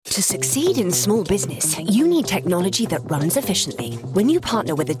To succeed in small business, you need technology that runs efficiently. When you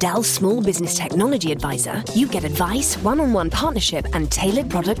partner with a Dell Small Business Technology Advisor, you get advice, one-on-one partnership, and tailored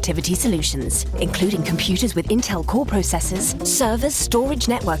productivity solutions, including computers with Intel Core processors, servers, storage,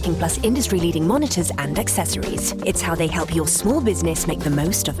 networking, plus industry-leading monitors and accessories. It's how they help your small business make the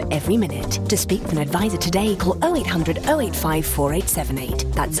most of every minute. To speak with an advisor today, call 0800 085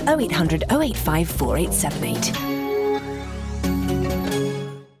 4878. That's 0800 085 4878.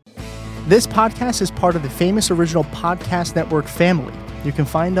 This podcast is part of the Famous Original Podcast Network family. You can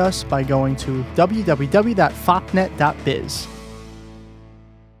find us by going to www.fopnet.biz.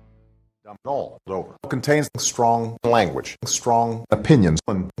 All over. Contains strong language, strong opinions,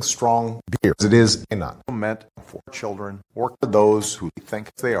 and strong beers. It is not meant for children or for those who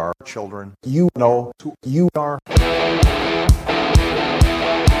think they are children. You know who you are.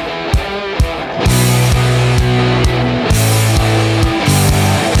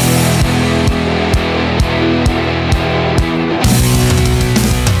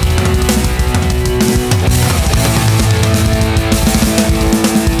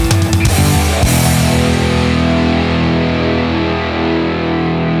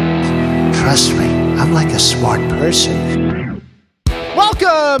 Trust me, I'm like a smart person.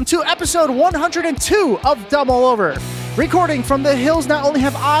 Welcome to episode 102 of Dumb All Over. Recording from the hills not only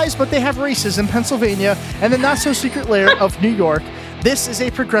have eyes, but they have races in Pennsylvania and the not-so-secret lair of New York. This is a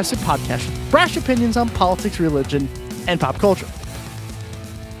progressive podcast with brash opinions on politics, religion, and pop culture.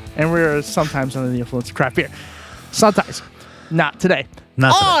 And we're sometimes under the influence of craft beer. Sometimes. Not today.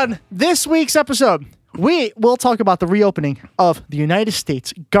 On this week's episode, we will talk about the reopening of the United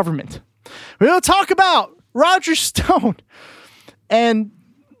States government. We're going to talk about Roger Stone and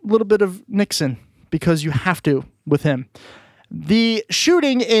a little bit of Nixon, because you have to with him. The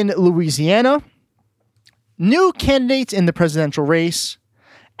shooting in Louisiana, new candidates in the presidential race,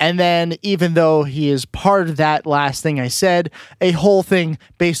 and then, even though he is part of that last thing I said, a whole thing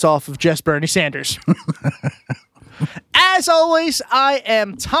based off of just Bernie Sanders. As always, I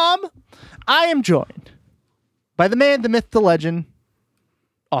am Tom. I am joined by the man, the myth, the legend,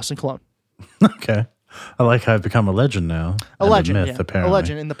 Austin Colon. Okay. I like how I've become a legend now. A legend, myth, apparently. A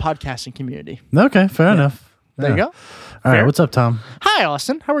legend in the podcasting community. Okay, fair enough. There you go. All right, what's up, Tom? Hi,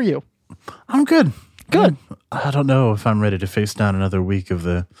 Austin. How are you? I'm good. Good. I don't know if I'm ready to face down another week of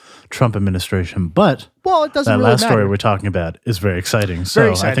the Trump administration, but Well, it doesn't that really last matter. story we're talking about is very exciting. So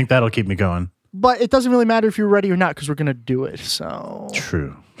Very exciting. I think that'll keep me going. But it doesn't really matter if you're ready or not, because we're going to do it. So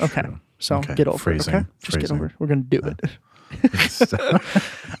True. Okay. True. So Okay. get over Phrasing. it. Okay. Just get over it. We're going to do it.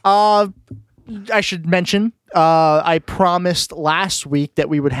 I should mention, I promised last week that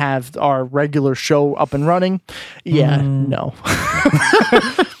we would have our regular show up and running. Yeah, no.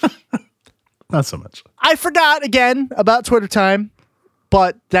 Not so much. I forgot again about Twitter time,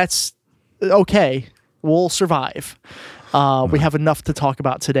 but that's okay. We'll survive. We have enough to talk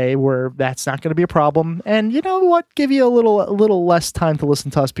about today where that's not going to be a problem. And you know what? Give you a little less time to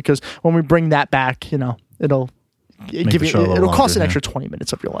listen to us, because when we bring that back, it'll give you, it'll cost an extra 20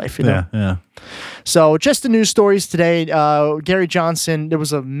 minutes of your life. Yeah. So just the news stories today. Gary Johnson, there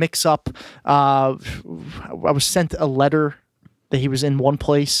was a mix-up. I was sent a letter that he was in one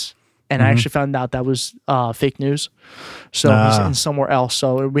place, and I actually found out that was fake news. So he's in somewhere else.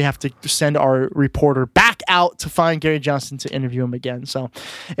 So we have to send our reporter back out to find Gary Johnson to interview him again. So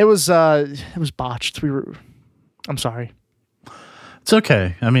it was botched. I'm sorry. It's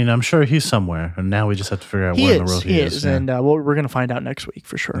okay. I mean, I'm sure he's somewhere, and now we just have to figure out where in the world he is. Yeah. And we're going to find out next week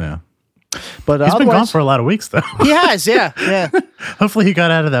for sure. Yeah. But he's been gone for a lot of weeks, though. He has, yeah. Hopefully he got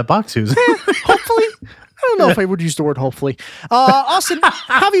out of that box he was in. Hopefully. I don't know if I would use the word hopefully. Austin,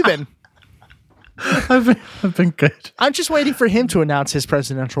 how have you been? I've been good. I'm just waiting for him to announce his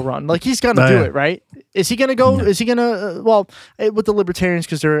presidential run. Like, he's going to do it, right? Is he going to go? No. Is he going to? With the Libertarians,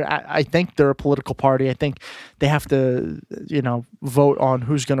 because I think they're a political party. I think they have to, vote on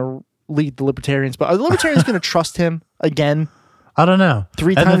who's going to lead the Libertarians. But are the Libertarians going to trust him again? I don't know.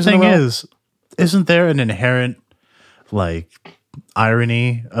 3 and times the thing in a row? isn't there an inherent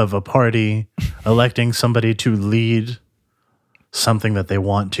irony of a party electing somebody to lead something that they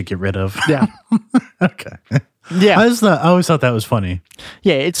want to get rid of? Yeah. Okay. Yeah. I always thought that was funny.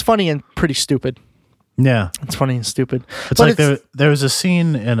 Yeah, it's funny and pretty stupid. Yeah. It's funny and stupid. It's like there was a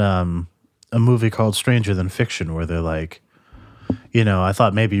scene in a movie called Stranger Than Fiction where they're like, I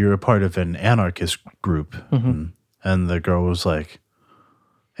thought maybe you were part of an anarchist group. Mm-hmm. And the girl was like,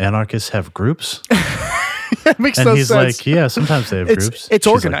 anarchists have groups? It makes and no he's sense. like, yeah, sometimes they have groups. It's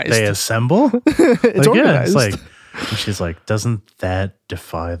She's organized. like, they assemble? It's organized. Yeah, it's like, And she's like, doesn't that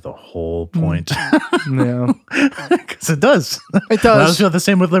defy the whole point? Yeah. Because it does. It And I does. feel the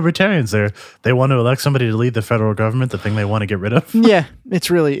same with libertarians. They want to elect somebody to lead the federal government, the thing they want to get rid of. Yeah, it's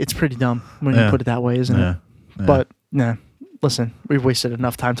pretty dumb when you Yeah. put it that way, isn't Yeah. it? But nah, listen, we've wasted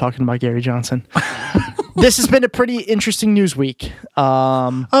enough time talking about Gary Johnson. This has been a pretty interesting news week,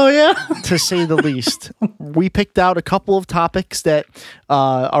 Oh, yeah. to say the least. We picked out a couple of topics that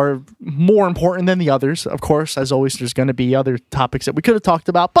are more important than the others. Of course, as always, there's going to be other topics that we could have talked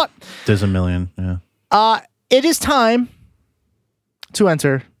about, but There's a million. Yeah. it is time to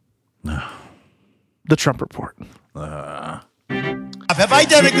enter the Trump Report. Have I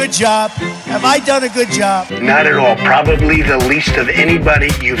done a good job? Have I done a good job? Not at all. Probably the least of anybody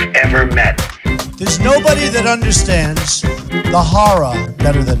you've ever met. There's nobody that understands the horror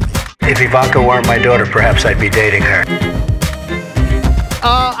better than me. If Ivanka weren't my daughter, perhaps I'd be dating her.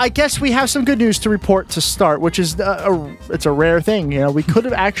 I guess we have some good news to report to start, which is it's a rare thing. You know, we could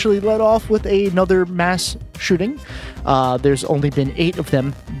have actually let off with another mass shooting. There's only been 8 of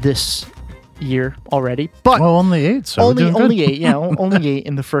them this year already, but Well, only 8. So we're doing good. only 8. You know, only 8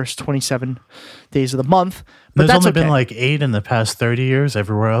 in the first 27 days of the month. But There's that's only okay. been like 8 in the past 30 years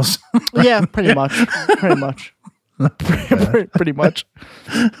everywhere else. Yeah, pretty much. Pretty much.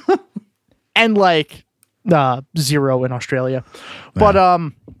 And like 0 in Australia. But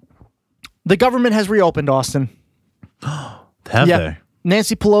the government has reopened, Austin. Have they?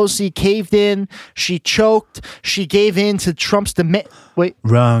 Nancy Pelosi caved in. She choked. She gave in to Trump's demand.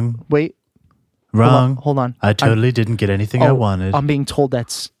 Wrong. Wrong. Hold on. I totally didn't get anything I wanted. I'm being told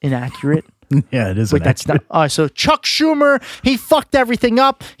that's inaccurate. Yeah, it is. Wait, that's not. So Chuck Schumer, he fucked everything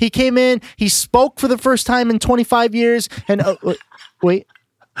up. He came in. He spoke for the first time in 25 years. And wait.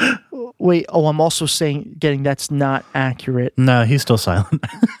 Oh, I'm also getting that's not accurate. No, he's still silent.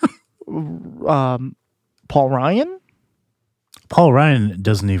 Paul Ryan. Paul Ryan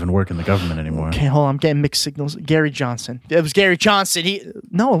doesn't even work in the government anymore. Okay, hold on. I'm getting mixed signals. Gary Johnson. It was Gary Johnson.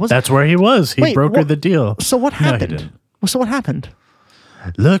 No, it wasn't. That's where he was. He Wait, brokered what- the deal. So what No, he happened? didn't. So what happened?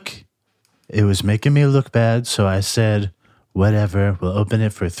 Look, it was making me look bad, so I said, whatever, we'll open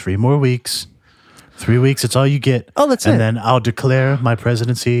it for 3 more weeks. 3 weeks, it's all you get. Oh, that's and it. then I'll declare my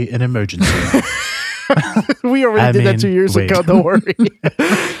presidency an emergency. We already did that 2 years wait. ago. Don't worry.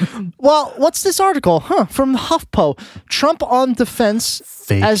 Well, what's this article? From HuffPo. Trump on defense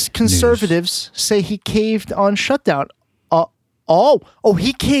Fake as conservatives say he caved on shutdown.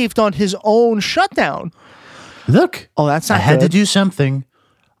 He caved on his own shutdown. Look, Oh, that's I not had to good. do something.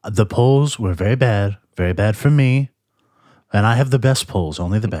 The polls were very bad for me. And I have the best polls,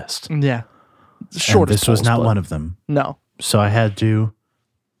 only the best. Yeah. And Shortest this was polls, not but one of them. No. So I had to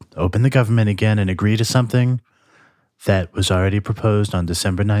open the government again and agree to something that was already proposed on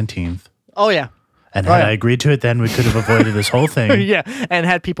December 19th. Oh, yeah. And Oh, had yeah. I agreed to it, then we could have avoided this whole thing. Yeah. And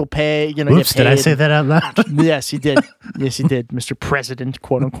had people pay, get Oops, paid. did I say that out loud? Yes, he did. Yes, he did, Mr. President,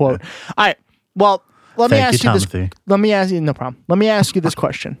 quote unquote. All right. Well, let me Thank ask you, you this. Timothy. Let me ask you. No problem. Let me ask you this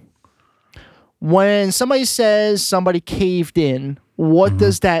question. When somebody says somebody caved in, what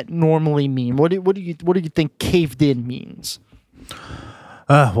does that normally mean? What do you think caved in means?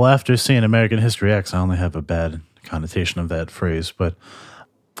 Well, after seeing American History X, I only have a bad connotation of that phrase. But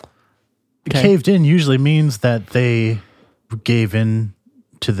Okay. caved in usually means that they gave in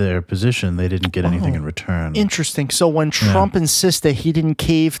to their position. They didn't get anything in return. Interesting. So when Trump insists that he didn't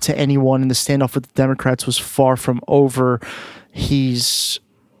cave to anyone and the standoff with the Democrats was far from over, he's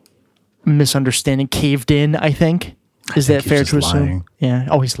misunderstanding caved in, I think. Is that think he's fair just to assume? lying. Yeah.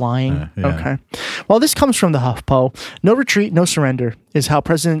 Oh, he's lying. Yeah. Okay. Well, this comes from the HuffPo. No retreat, no surrender is how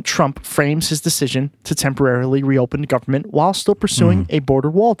President Trump frames his decision to reopen the government while still pursuing a border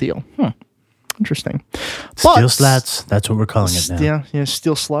wall deal. Interesting. Steel slats. That's what we're calling it now. Yeah,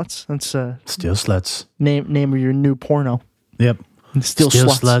 steel sluts. That's Steel slats. name of your new porno. Yep. Steel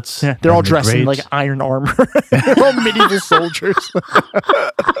sluts. Yeah, they're all And the dressed in great- like iron armor. They're all medieval soldiers.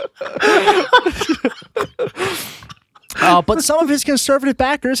 But some of his conservative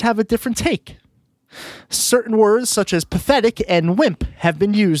backers have a different take. Certain words such as pathetic and wimp have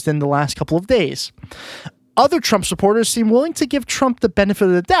been used in the last couple of days. Other Trump supporters seem willing to give Trump the benefit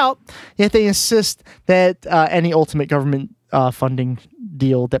of the doubt, yet they insist that any ultimate government funding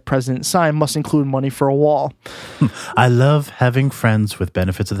deal that President signed must include money for a wall. I love having friends with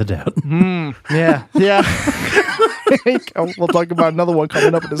benefits of the doubt. Yeah. We'll talk about another one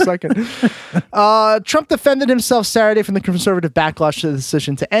coming up in a second. Trump defended himself Saturday from the conservative backlash to the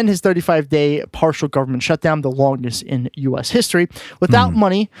decision to end his 35-day partial government shutdown, the longest in U.S. history, without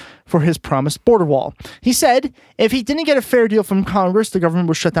money for his promised border wall. He said if he didn't get a fair deal from Congress, the government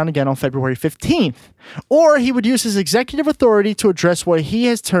would shut down again on February 15th, or he would use his executive authority to address what he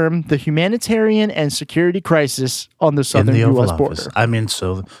has termed the humanitarian and security crisis on the southern U.S. border. I mean,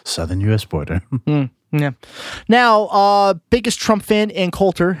 so southern U.S. border. Yeah. Now, biggest Trump fan, Ann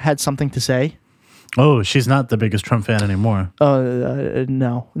Coulter, had something to say. Oh, she's not the biggest Trump fan anymore.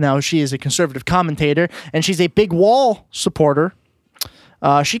 No. Now, she is a conservative commentator, and she's a big wall supporter.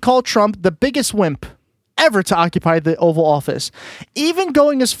 She called Trump the biggest wimp ever to occupy the Oval Office, even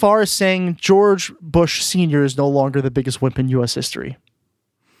going as far as saying George Bush Sr. is no longer the biggest wimp in U.S. history.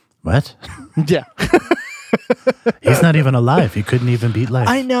 What? Yeah. He's not even alive. He couldn't even beat life.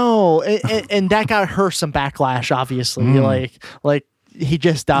 I know, and that got her some backlash. Obviously, like he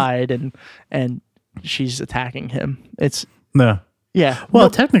just died, and she's attacking him. It's No. yeah. Well, No,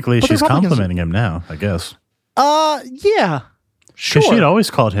 technically, but the she's Republicans- complimenting him now, I guess. Yeah. Sure. Because she'd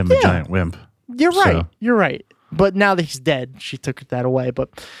always called him a giant wimp. You're right. So- You're right. But now that he's dead, she took that away. But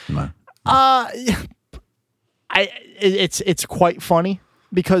No. it's quite funny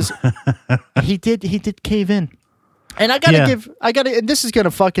because he did cave in. And I gotta and this is gonna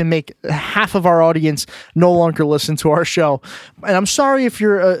fucking make half of our audience no longer listen to our show. And I'm sorry if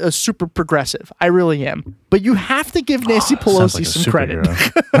you're a super progressive. I really am. But you have to give Nancy Sounds Pelosi like a some credit.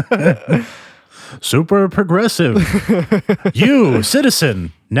 superhero. Super progressive. You,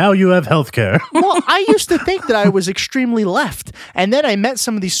 citizen, now you have health care. Well, I used to think that I was extremely left. And then I met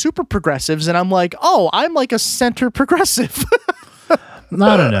some of these super progressives and I'm like, oh, I'm like a center progressive. I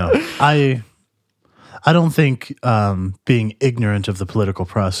don't know. I don't think being ignorant of the political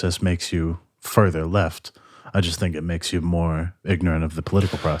process makes you further left. I just think it makes you more ignorant of the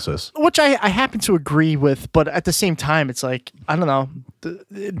political process. Which I happen to agree with, but at the same time, it's like, I don't know.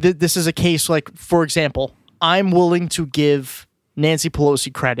 This is a case like, for example, I'm willing to give Nancy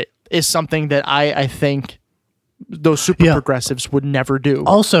Pelosi credit is something that I think those super progressives would never do.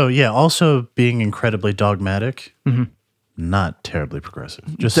 Also being incredibly dogmatic, not terribly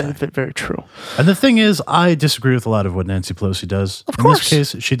progressive. Just saying. Very true. And the thing is, I disagree with a lot of what Nancy Pelosi does. Of course. In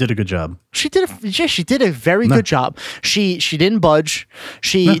this case, she did a good job. She did a very good job. She didn't budge.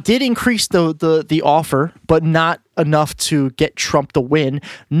 She did increase the offer, but not enough to get Trump to win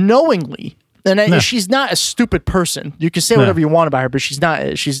knowingly. And she's not a stupid person. You can say whatever you want about her, but she's not.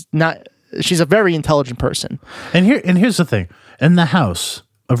 She's a very intelligent person. And here's the thing: in the House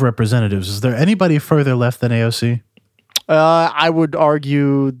of Representatives, is there anybody further left than AOC? I would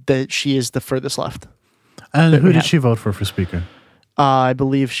argue that she is the furthest left. And who did she vote for Speaker? I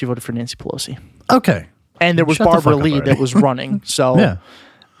believe she voted for Nancy Pelosi. Okay. And there was Shut the Barbara fuck up Lee already. that was running. So Yeah.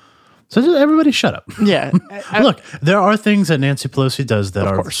 So just everybody shut up. yeah. Look, there are things that Nancy Pelosi does that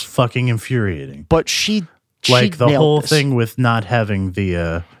are course. fucking infuriating. But she Like the nailed whole this. thing with not having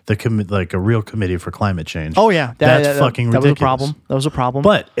the like a real committee for climate change. Oh yeah, that's fucking that ridiculous. was a problem. That was a problem.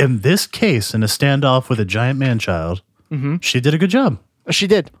 But in this case, in a standoff with a giant man-child, she did a good job. she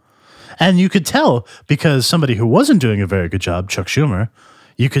did. And you could tell because somebody who wasn't doing a very good job, Chuck Schumer,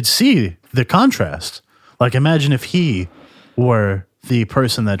 you could see the contrast. Like imagine if he were the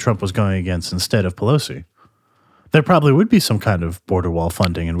person that Trump was going against instead of Pelosi. There probably would be some kind of border wall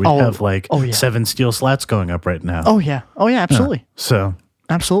funding and we'd have like 7 steel slats going up right now. Oh yeah, absolutely, So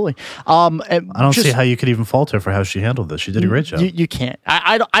absolutely. I don't see how you could even fault her for how she handled this. She did a great job. You can't.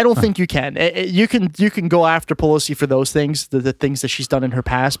 I don't think you can. You can go after Pelosi for those things, the things that she's done in her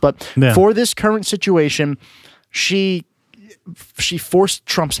past. But for this current situation, she forced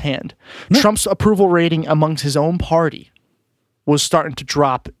Trump's hand. Trump's approval rating amongst his own party was starting to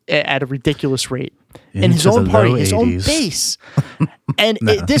drop at a ridiculous rate. In his Into own the party, low his own 80s. base. And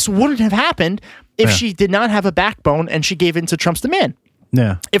this wouldn't have happened if she did not have a backbone and she gave in to Trump's demand.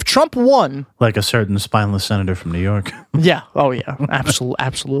 Yeah. If Trump won, Like a certain spineless senator from New York. yeah, oh yeah,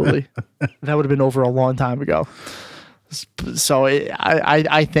 absolutely, that would have been over a long time ago. So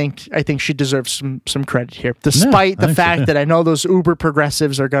I think she deserves some credit here, despite I the think so, fact that I know those uber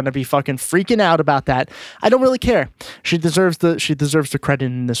progressives are going to be fucking freaking out about that. I don't really care. She deserves the credit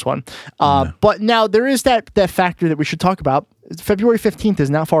in this one. But now there is that factor that we should talk about. February 15th is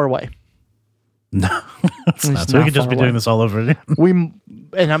not far away. No, it's not. So we could just be doing this all over again.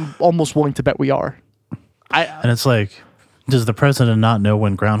 And I'm almost willing to bet we are. And it's like, Does the president not know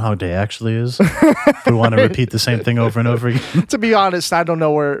when Groundhog Day actually is? If we want to repeat the same thing over and over again. To be honest, I don't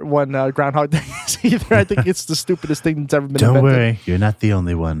know when Groundhog Day is either. I think it's the stupidest thing that's ever been Don't invented. worry, you're not the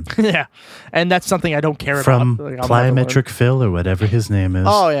only one. Yeah, and that's something I don't care From about. Like, I'll never Plyometric Phil or whatever his name is.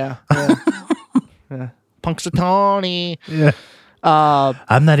 learn. Oh yeah. Yeah. Punxsutawney. Yeah.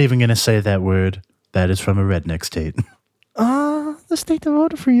 I'm not even going to say that word. That is from a redneck state. The state that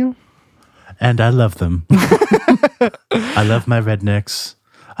voted for you. And I love them. I love my rednecks.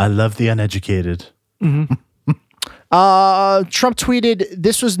 I love the uneducated. Trump tweeted,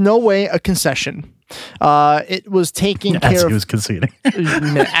 "This was no way a concession. It was taking care As of he was conceding.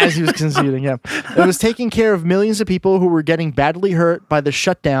 as he was conceding. Yeah, it was taking care of millions of people who were getting badly hurt by the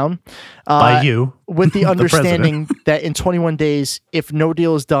shutdown. By you. With the the understanding that in 21 days, if no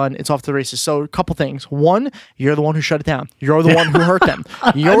deal is done, it's off to the races. So a couple things. One, you're the one who shut it down. You're the one who hurt them.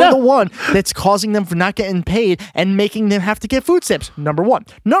 You're the one that's causing them for not getting paid and making them have to get food stamps. Number one.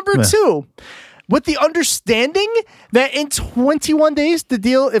 Number two, with the understanding that in 21 days, the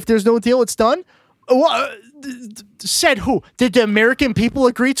deal, if there's no deal, it's done. Said who? Did the American people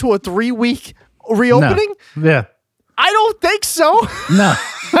agree to a 3-week reopening? No. Yeah. I don't think so. No.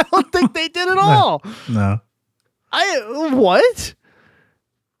 I don't think they did at all. No. What?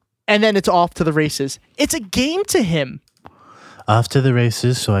 And then it's off to the races. It's a game to him. Off to the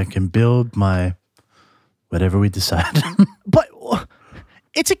races so I can build my whatever we decide. But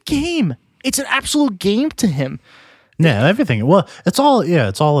it's a game. It's an absolute game to him. Yeah, everything. Well, it's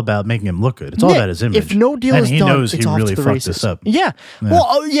all about making him look good. It's all about his image. If no deal and is he done, knows it's he off really to the fucked races. this up. Yeah.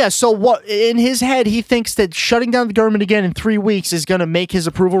 Well, yeah. So what? In his head, he thinks that shutting down the government again in 3 weeks is going to make his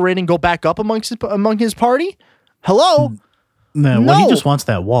approval rating go back up among his party. Hello. No, well, he just wants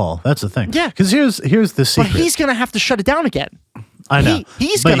that wall. That's the thing. Yeah. Because here's the But secret. he's going to have to shut it down again. I know.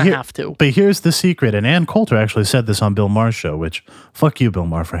 He's But going to have to. But here's the secret, and Ann Coulter actually said this on Bill Maher's show, which fuck you, Bill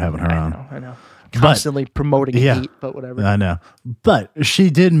Maher, for having her on. I know. Constantly promoting hate, but whatever. I know. But she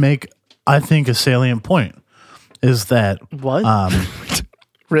did make, I think, a salient point, is that What?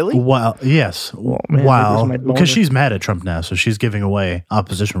 Really? while yes, man, where's while my boner? because she's mad at Trump now, so she's giving away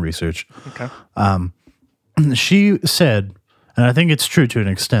opposition research. Okay. She said, and I think it's true to an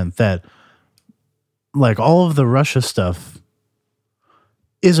extent, that like all of the Russia stuff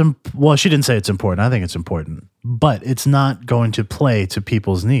well, she didn't say it's important. I think it's important, but it's not going to play to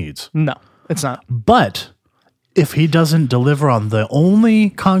people's needs. No, it's not. But if he doesn't deliver on the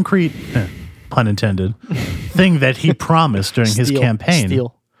only concrete, pun intended, thing that he promised during his campaign,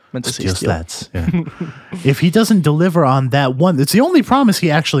 Meant to say steal steal. stats. Yeah. If he doesn't deliver on that one, it's the only promise he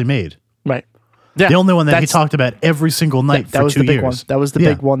actually made. Right. Yeah. The only one that he That's- talked about every single night that for was 2 the big years. one. That was the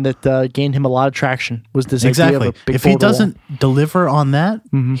big one that gained him a lot of traction. Was this idea Exactly. of a big If he border wall. doesn't deliver on that,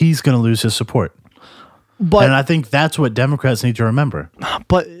 he's going to lose his support. But And I think that's what Democrats need to remember.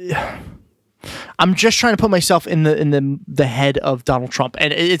 but I'm just trying to put myself in the head of Donald Trump,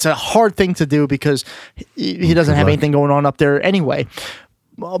 and it's a hard thing to do because he doesn't have luck. anything going on up there anyway.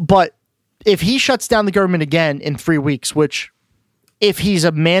 But if he shuts down the government again in 3 weeks, which if he's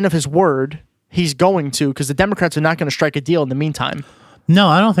a man of his word, he's going to, because the Democrats are not going to strike a deal in the meantime. No,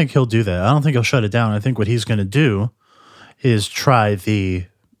 I don't think he'll do that. I don't think he'll shut it down. I think what he's going to do is try the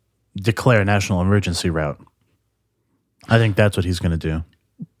declare national emergency route. I think that's what he's going to do.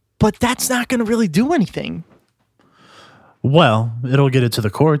 But that's not going to really do anything. Well, it'll get it to the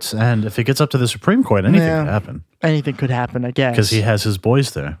courts, and if it gets up to the Supreme Court, anything Yeah. could happen Anything could happen, I guess. because he has his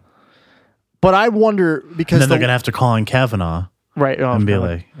boys there. But I wonder because And then they're going to have to call in Kavanaugh right and be okay.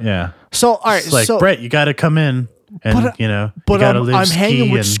 like, yeah. So all right, It's like, so Brett, you got to come in and, But, you got to I'm live hanging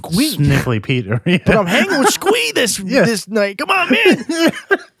ski with and Squeak. Sniffly Pete. Yeah. but I'm hanging with Squee this night. Come on, man.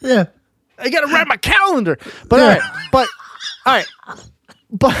 yeah. I got to write my calendar. But all right, but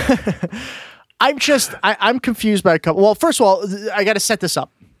I'm confused by a couple. Well, first of all, I got to set this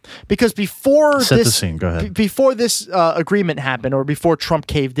up because before Set the this scene. Go ahead. before this agreement happened, or before Trump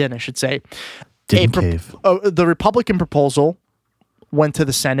caved in, I should say, Didn't cave. the Republican proposal went to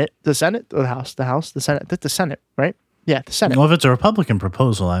the Senate, or the House, the Senate, the Senate, right? Yeah, the Senate. Well, if it's a Republican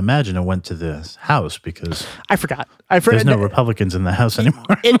proposal, I imagine it went to the House because I forgot. there's no Republicans in the House anymore.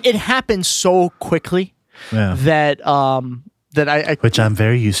 It happened so quickly Yeah. that that I Which I'm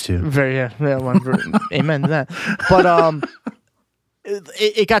very used to. very well, amen to that. But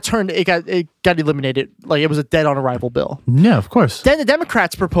it got turned. It got eliminated. Like it was a dead on arrival bill. Yeah, of course. Then the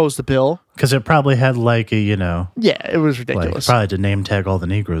Democrats proposed the bill. Because it probably had like a, Yeah, it was like ridiculous. probably to name tag all the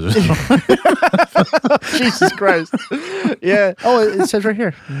Negroes or something. Jesus Christ. Yeah. Oh, it says right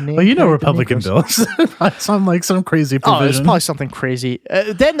here. Well, Republican bills. Some like some crazy provision. Oh, it's probably something crazy.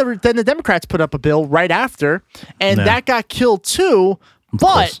 Then the Democrats put up a bill right after, and that got killed too.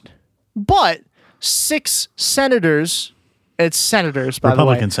 But 6 senators. It's senators, by the way.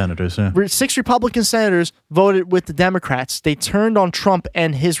 Republican senators, yeah. 6 Republican senators voted with the Democrats. They turned on Trump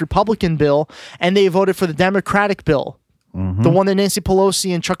and his Republican bill, and they voted for the Democratic bill. The one that Nancy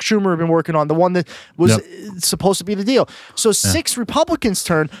Pelosi and Chuck Schumer have been working on, the one that was supposed to be the deal. So 6 Republicans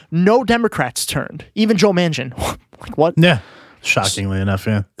turned, no Democrats turned. Even Joe Manchin. Like, what? Yeah. Shockingly enough,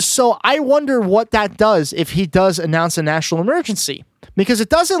 yeah. So I wonder what that does if he does announce a national emergency. Because it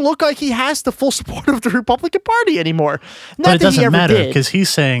doesn't look like he has the full support of the Republican Party anymore. Not but it that he doesn't ever matter did. because he's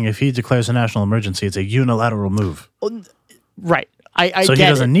saying if he declares a national emergency, it's a unilateral move. Right. I So he get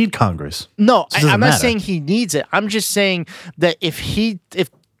doesn't it. need Congress. No, So it doesn't I'm not matter. saying he needs it. I'm just saying that if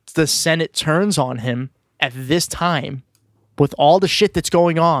the Senate turns on him at this time, with all the shit that's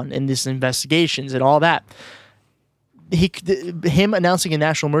going on in these investigations and all that, him announcing a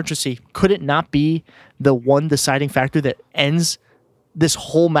national emergency, could it not be the one deciding factor that ends this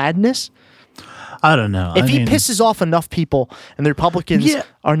whole madness? I don't know. If he pisses off enough people and the Republicans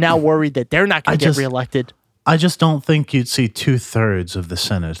are now worried that they're not going to get reelected. I just don't think you'd see 2/3 of the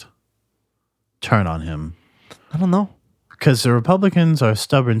Senate turn on him. I don't know. Because the Republicans are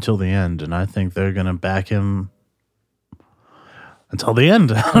stubborn till the end, and I think they're going to back him until the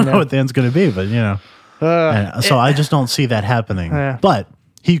end. I don't know what the end's going to be, but so I just don't see that happening. But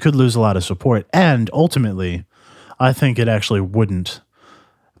he could lose a lot of support, and ultimately, I think it actually wouldn't,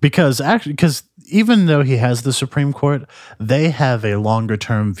 because even though he has the Supreme Court, they have a longer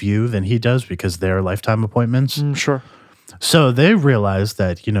term view than he does because they're lifetime appointments. Sure. So they realize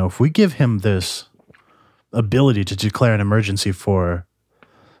that if we give him this ability to declare an emergency for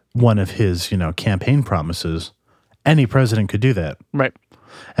one of his campaign promises, any president could do that. Right.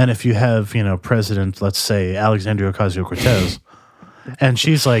 And if you have President, let's say Alexandria Ocasio-Cortez. And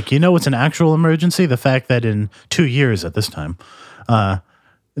she's like, what's an actual emergency? The fact that in 2 years at this time,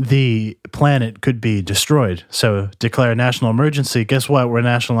 the planet could be destroyed. So declare a national emergency. Guess what? We're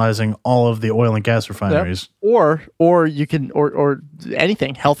nationalizing all of the oil and gas refineries. Yep. Or you can, or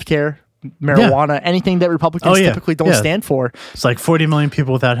anything, healthcare, marijuana, anything that Republicans typically don't stand for. It's like 40 million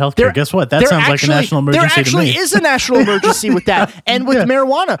people without healthcare. Guess what? That sounds like a national emergency to me. There actually is a national emergency with that. And with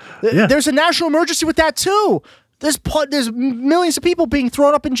marijuana, there's a national emergency with that too. There's millions of people being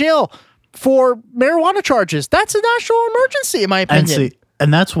thrown up in jail for marijuana charges. That's a national emergency, in my opinion.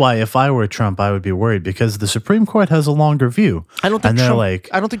 And that's why if I were Trump, I would be worried because the Supreme Court has a longer view. I don't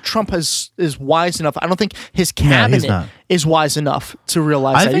think Trump is wise enough. I don't think his cabinet is wise enough to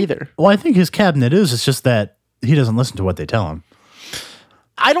realize that either. Well, I think his cabinet is. It's just that he doesn't listen to what they tell him.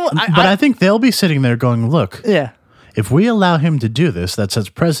 I think they'll be sitting there going, look, if we allow him to do this, that sets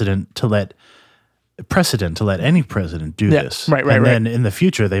precedent to let any president do this. Right. Then in the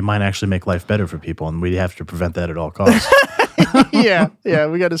future, they might actually make life better for people, and we have to prevent that at all costs. yeah,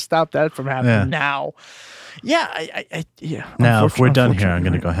 we got to stop that from happening now. Yeah, Now, if we're done here, I'm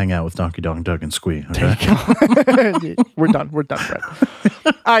going to go hang out with Donkey Dong, Doug, and Squee. Okay? We're done, Fred.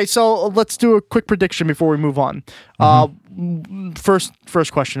 All right, so let's do a quick prediction before we move on.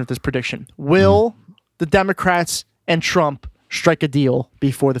 First question of this prediction: will the Democrats and Trump strike a deal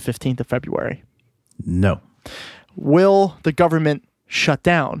before the 15th of February? No. Will the government shut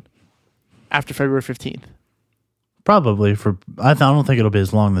down after February 15th? Probably. I don't think it'll be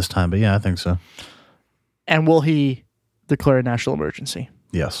as long this time, but yeah, I think so. And will he declare a national emergency?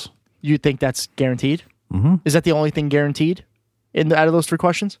 Yes. You think that's guaranteed? Mm-hmm. Is that the only thing guaranteed out of those 3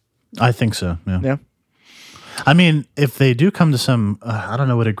 questions? I think so. Yeah. I mean, if they do come to some, I don't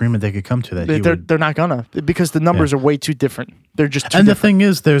know what agreement they could come to that they're not gonna, because the numbers are way too different. They're just too different. The thing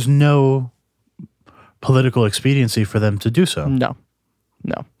is, there's no political expediency for them to do so. No.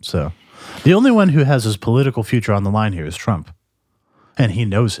 So the only one who has his political future on the line here is Trump, and he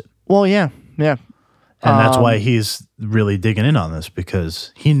knows it. Well, yeah. And that's why he's really digging in on this,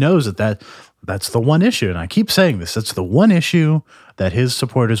 because he knows that's the one issue. And I keep saying this, that's the one issue that his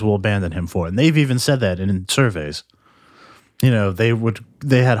supporters will abandon him for. And they've even said that in surveys. They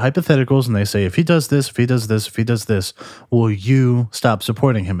had hypotheticals, and they say, if he does this, if he does this, if he does this, will you stop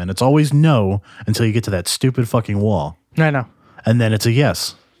supporting him? And it's always no until you get to that stupid fucking wall. I know. And then it's a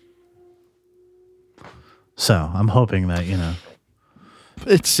yes. So I'm hoping that,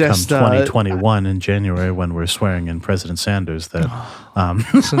 It's come just 2021 in January when we're swearing in President Sanders that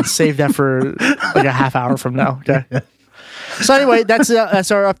so save that for like a half hour from now. Okay. So anyway, that's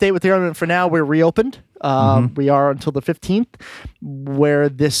our update with the government for now. We're reopened. We are until the 15th, where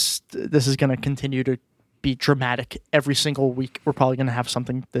this is going to continue to be dramatic every single week. We're probably going to have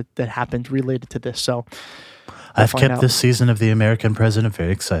something that happened related to this. So I've kept this season of The American President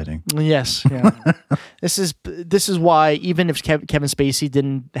very exciting. Yes, yeah. This is why even if Kevin Spacey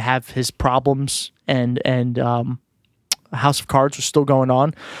didn't have his problems and House of Cards was still going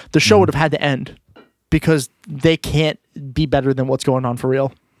on, the show would have had to end because they can't be better than what's going on for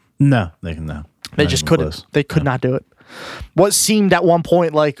real. No, they can no. They just couldn't. Close. They could not do it. What seemed at one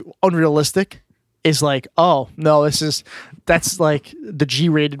point like unrealistic is like, oh no, that's like the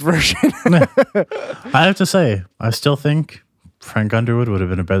G-rated version. I have to say, I still think Frank Underwood would have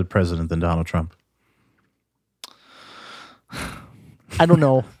been a better president than Donald Trump. I don't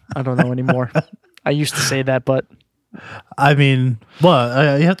know anymore. I used to say that, but I mean,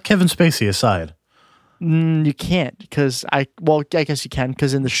 well, you have Kevin Spacey aside. You can't because I guess you can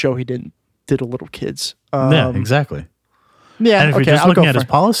because in the show he did a little kids. Yeah, exactly. Yeah, and if you're just looking at his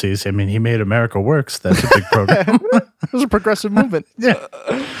policies, I mean, he made America Works. That's a big program. It was a progressive movement. Yeah.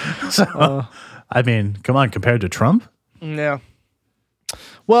 So, I mean, come on, compared to Trump? Yeah.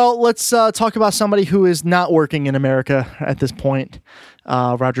 Well, let's talk about somebody who is not working in America at this point,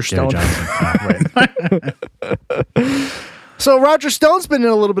 Roger Stone. Right. So Roger Stone's been in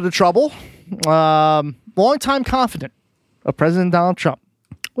a little bit of trouble. Longtime confidant of President Donald Trump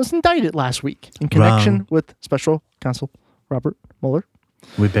was indicted last week in connection with Special Counsel Robert Mueller.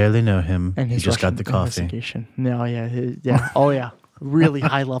 We barely know him. And his he just Russian got the coffee. No, yeah. Oh, yeah. Really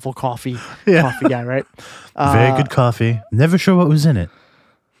high level coffee guy, right? Very good coffee. Never sure what was in it.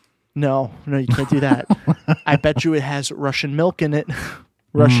 No, you can't do that. I bet you it has Russian milk in it.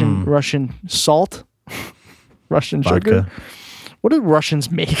 Russian salt. Russian vodka. Sugar. What do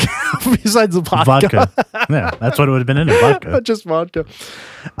Russians make besides the vodka? Yeah, that's what it would have been in it, vodka. Just vodka.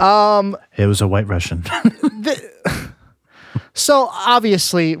 It was a white Russian. So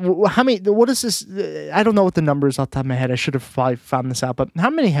obviously, what is this? I don't know what the number is off the top of my head. I should have probably found this out. But how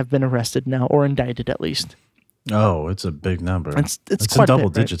many have been arrested now or indicted at least? Oh, it's a big number. It's in quite double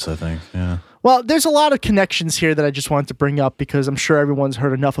bit, right? digits, I think. Yeah. Well, there's a lot of connections here that I just wanted to bring up because I'm sure everyone's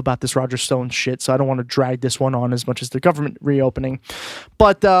heard enough about this Roger Stone shit, so I don't want to drag this one on as much as the government reopening.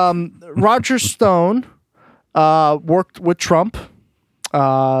 But Roger Stone worked with Trump,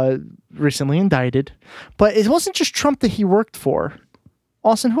 recently indicted. But it wasn't just Trump that he worked for.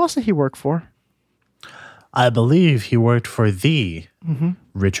 Austin, who else did he work for? I believe he worked for the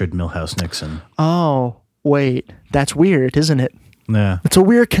Richard Milhous Nixon. Oh, wait. That's weird, isn't it? Yeah. It's a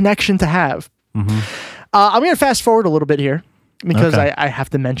weird connection to have. I'm going to fast forward a little bit here because I have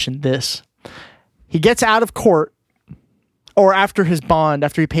to mention this. He gets out of court or after his bond,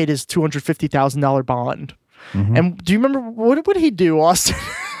 after he paid his $250,000 bond. And do you remember, what did he do, Austin?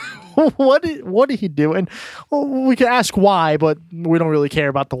 What did he do? And we can ask why, but we don't really care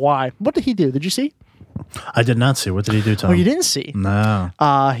about the why. What did he do? Did you see? I did not see. What did he do, Tom? Oh, you didn't see? No.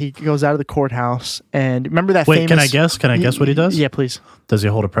 He goes out of the courthouse and remember that Wait, famous... can I guess? Can I guess what he does? Yeah, please. Does he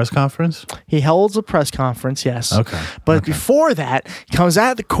hold a press conference? He holds a press conference, yes. Okay. But before that, he comes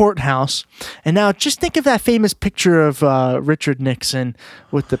out of the courthouse, and now just think of that famous picture of Richard Nixon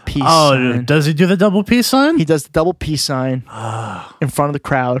with the peace sign. Does he do the double peace sign? He does the double peace sign in front of the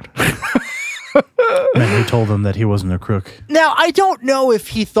crowd. Man, he told them that he wasn't a crook. Now, I don't know if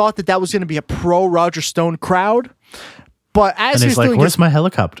he thought that was going to be a pro-Roger Stone crowd, but as he's like, where's my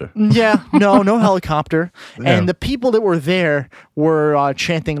helicopter? Yeah, no helicopter. Yeah. And the people that were there were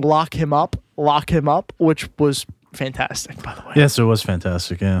chanting, lock him up, which was fantastic, by the way. Yes, it was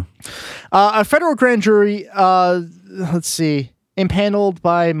fantastic, yeah. A federal grand jury, impaneled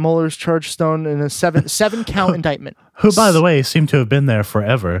by Mueller's charged Stone in a seven count indictment. Who, by the way, seem to have been there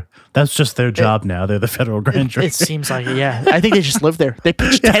forever. That's just their job now. They're the federal grand jury. It seems like it, yeah. I think they just live there. They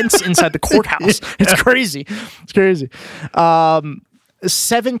pitch tents inside the courthouse. It's crazy. It's crazy. A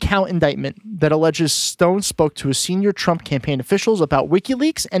 7-count indictment that alleges Stone spoke to his senior Trump campaign officials about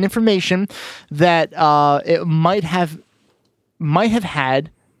WikiLeaks and information that it might have had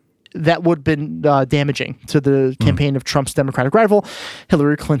that would have been damaging to the campaign of Trump's Democratic rival,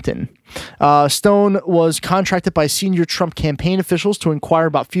 Hillary Clinton. Stone was contracted by senior Trump campaign officials to inquire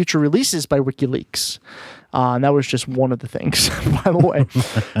about future releases by WikiLeaks. And that was just one of the things, by the way.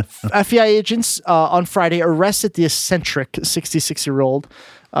 FBI agents on Friday arrested the eccentric 66-year-old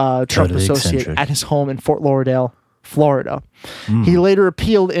Trump associate at his home in Fort Lauderdale, Florida. He later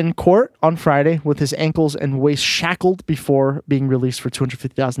appealed in court on Friday with his ankles and waist shackled before being released for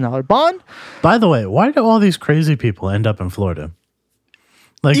 $250,000 bond. By the way, why do all these crazy people end up in Florida?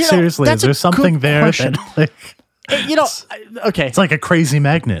 Like, You know, seriously, that's is there a something good there question. that, like, Okay, it's like a crazy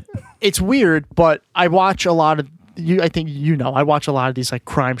magnet? it's weird, but I watch a lot of I think I watch a lot of these like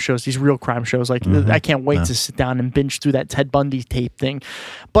crime shows, these real crime shows. Like I can't wait to sit down and binge through that Ted Bundy tape thing.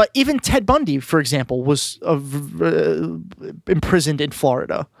 But even Ted Bundy, for example, was imprisoned in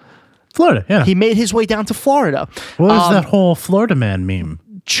Florida. Florida, yeah. He made his way down to Florida. What was that whole Florida man meme?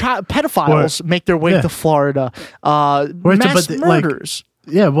 Pedophiles make their way to Florida. Mass murders.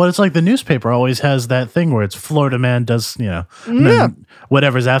 Yeah, well, it's like the newspaper always has that thing where it's Florida man does, and then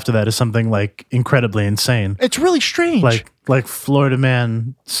whatever's after that is something like incredibly insane. It's really strange. Like Florida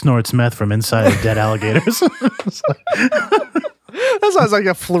man snorts meth from inside of dead alligators. That sounds like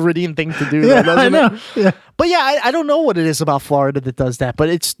a Floridian thing to do. Yeah, though, doesn't I know. It? Yeah. But yeah, I don't know what it is about Florida that does that,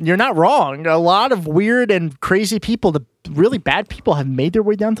 but you're not wrong. A lot of weird and crazy people, the really bad people, have made their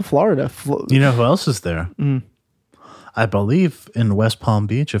way down to Florida. You know who else is there? I believe in West Palm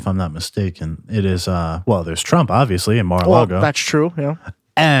Beach, if I'm not mistaken. It is, there's Trump, obviously, in Mar-a-Lago. Well, that's true, yeah.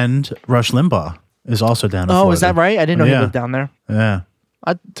 And Rush Limbaugh is also down in Florida. Oh, is that right? I didn't know he lived down there. Yeah.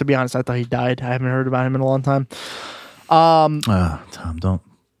 To be honest, I thought he died. I haven't heard about him in a long time. Tom,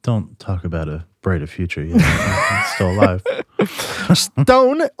 don't talk about a brighter future yet. He's still alive.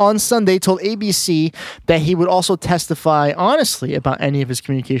 Stone on Sunday told ABC that he would also testify honestly about any of his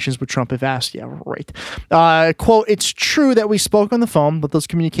communications with Trump if asked. Yeah, right. Quote, "It's true that we spoke on the phone, but those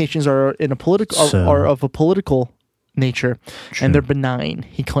communications are are of a political nature, and they're benign,"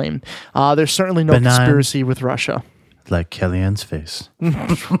 he claimed. There's certainly no conspiracy with Russia. Like Kellyanne's face.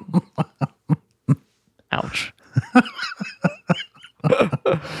 Ouch.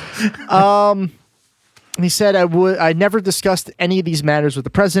 He said, I never discussed any of these matters with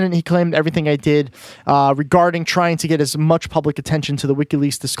the president. He claimed everything I did regarding trying to get as much public attention to the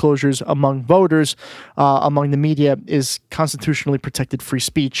WikiLeaks disclosures among voters, among the media, is constitutionally protected free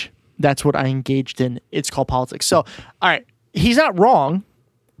speech. That's what I engaged in. It's called politics. So, all right, he's not wrong.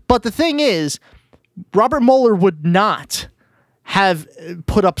 But the thing is, Robert Mueller would not have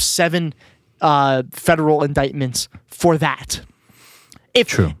put up 7 federal indictments for that. If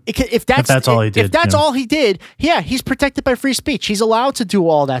that's all he did. If that's all he did, yeah, he's protected by free speech. He's allowed to do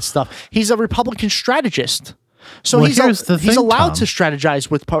all that stuff. He's a Republican strategist. So he's allowed to strategize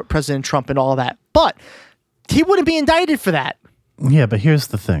with President Trump and all that. But he wouldn't be indicted for that. Yeah, but here's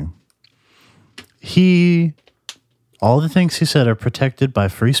the thing. All the things he said are protected by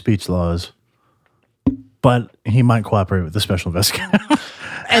free speech laws, but he might cooperate with the special investigator.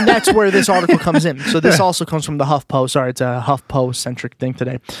 And that's where this article comes in. So this also comes from the HuffPo. Sorry, it's a HuffPo-centric thing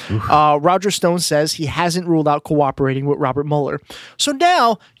today. Roger Stone says he hasn't ruled out cooperating with Robert Mueller. So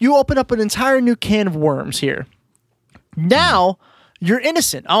now you open up an entire new can of worms here. Now you're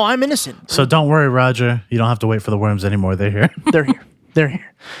innocent. Oh, I'm innocent. So don't worry, Roger. You don't have to wait for the worms anymore. They're here. They're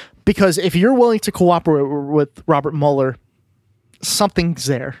here. Because if you're willing to cooperate with Robert Mueller, something's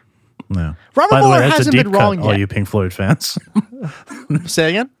there. No. Robert Mueller hasn't been wrong yet. All you Pink Floyd fans.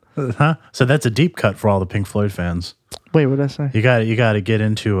 Say again? Huh? So that's a deep cut for all the Pink Floyd fans. Wait, what did I say? You got to get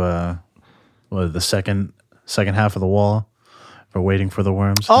into the second half of the wall for Waiting for the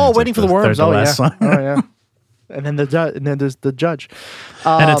Worms. Oh, Waiting for the Worms. Oh yeah. Song. Oh yeah. And then there's the judge.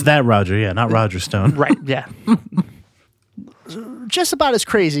 And it's that Roger, yeah, not Roger Stone. Right. Yeah. Just about as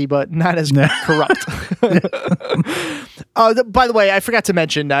crazy, but not as corrupt. By the way, I forgot to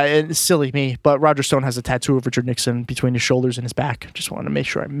mention, it's silly me, but Roger Stone has a tattoo of Richard Nixon between his shoulders and his back. Just wanted to make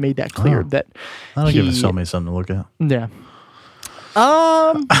sure I made that clear. That'll give his cellmate something to look at. Yeah.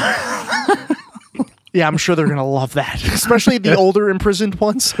 Yeah, I'm sure they're going to love that, especially the older imprisoned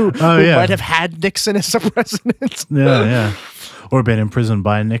ones who might have had Nixon as a president. Yeah. Or been imprisoned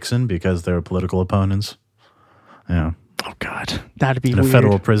by Nixon because they're political opponents. Yeah. Oh, God. That'd be in weird. A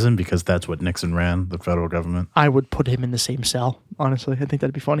federal prison because that's what Nixon ran, the federal government. I would put him in the same cell, honestly. I think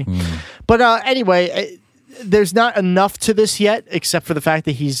that'd be funny. But anyway, there's not enough to this yet, except for the fact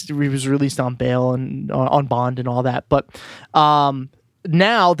that he was released on bail and on bond and all that. But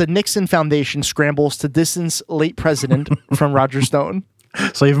now the Nixon Foundation scrambles to distance late president from Roger Stone.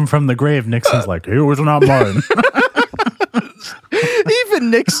 So even from the grave, Nixon's like, it was not mine. Even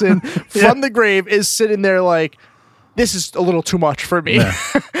Nixon from the grave is sitting there like, this is a little too much for me. Yeah.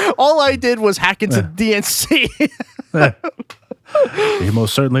 All I did was hack into DNC. He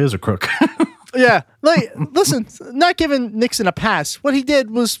most certainly is a crook. Yeah, like listen, not giving Nixon a pass. What he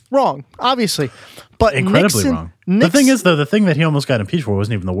did was wrong, obviously, but Incredibly wrong. The thing is, though, the thing that he almost got impeached for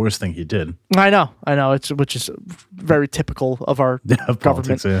wasn't even the worst thing he did. I know, which is very typical of our Of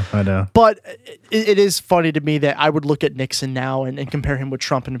government. politics, yeah, I know. But it is funny to me that I would look at Nixon now and compare him with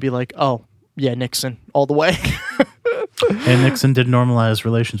Trump and be like, oh yeah, Nixon all the way. And Nixon did normalize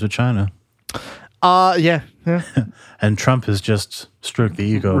relations with China. Yeah. And Trump has just stroked the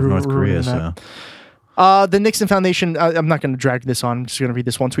ego of North Korea. So The Nixon Foundation, I'm not going to drag this on. I'm just going to read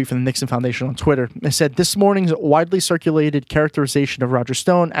this one tweet from the Nixon Foundation on Twitter. It said, this morning's widely circulated characterization of Roger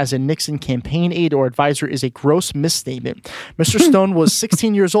Stone as a Nixon campaign aide or advisor is a gross misstatement. Mr. Stone was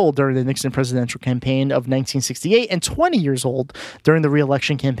 16 years old during the Nixon presidential campaign of 1968 and 20 years old during the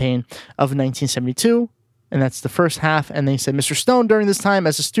re-election campaign of 1972. And that's the first half. And they said, Mr. Stone, during this time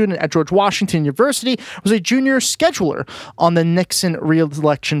as a student at George Washington University, was a junior scheduler on the Nixon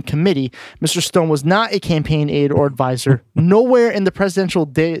re-election committee. Mr. Stone was not a campaign aide or advisor. Nowhere in the presidential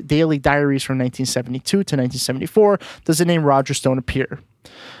daily diaries from 1972 to 1974 does the name Roger Stone appear.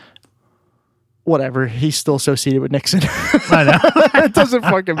 Whatever. He's still associated with Nixon. I know. It doesn't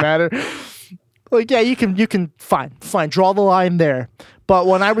fucking matter. Like, yeah, you can fine, draw the line there. But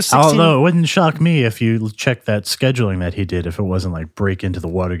when I was 16... Although it wouldn't shock me if you check that scheduling that he did if it wasn't like break into the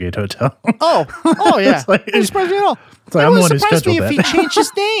Watergate Hotel. Oh yeah. It's like- It didn't surprise me at all. It's like, It I'm the wouldn't one who surprise me if scheduled he that. changed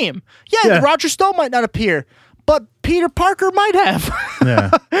his name. Yeah, Yeah. Roger Stone might not appear, but Peter Parker might have. Yeah.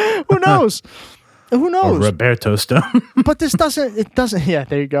 Who knows? Who Or knows? Roberto Stone. But this doesn't... It doesn't... Yeah,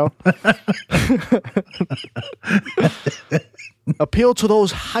 there you go. Appeal to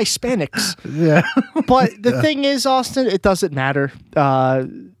those Hispanics. Yeah. But the thing is, Austin, it doesn't matter.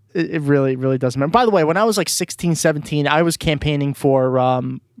 It really, really doesn't matter. By the way, when I was like 16, 17, I was campaigning for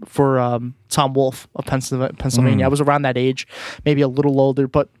Tom Wolfe of Pennsylvania. I was around that age, maybe a little older,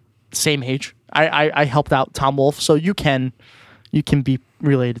 but same age. I helped out Tom Wolfe, so you can be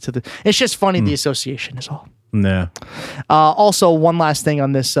related to the... It's just funny, the association is all. Yeah. Also, one last thing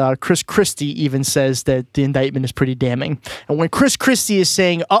on this. Chris Christie even says that the indictment is pretty damning. And when Chris Christie is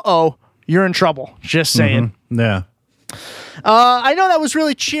saying, uh-oh, you're in trouble. Just saying. Yeah. I know that was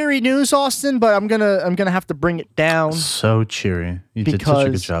really cheery news, Austin, but I'm gonna have to bring it down. So cheery. You did such a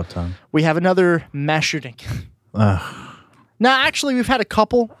good job, Tom. We have another mass shooting. Now, actually, we've had a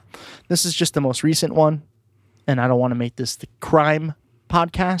couple. This is just the most recent one, and I don't want to make this the crime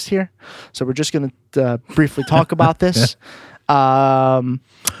podcast here, so we're just gonna briefly talk about this. Man,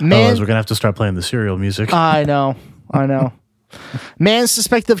 Otherwise, we're gonna have to start playing the serial music. I know. Man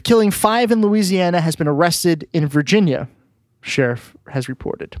suspected of killing 5 in Louisiana has been arrested in Virginia, sheriff has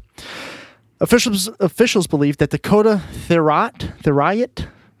reported. Officials believe that Dakota Theriot,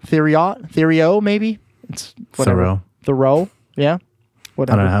 maybe? It's whatever. Thoreau, yeah? I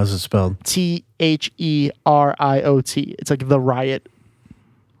Whatever. don't know, how's it spelled? Theriot. It's like the riot.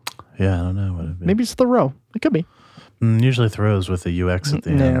 Yeah, I don't know what it'd be. Maybe it's Thoreau. It could be. Usually throws with a UX at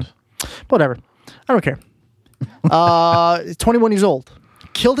the end. Whatever. I don't care. 21 years old.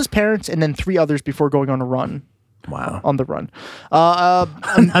 Killed his parents and then 3 others before going on a run. Wow. On the run.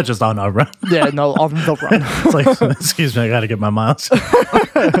 Not just on our run. Yeah, no, on the run. It's like, excuse me, I got to get my miles.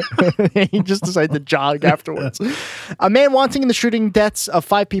 He just decided to jog afterwards. A man wanting in the shooting deaths of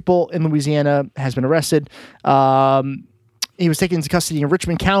 5 people in Louisiana has been arrested. He was taken into custody in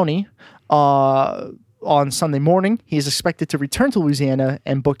Richmond County on Sunday morning. He is expected to return to Louisiana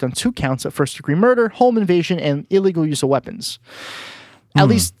and booked on 2 counts of first-degree murder, home invasion, and illegal use of weapons. At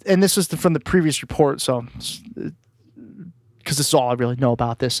least, and this was from the previous report, so because this is all I really know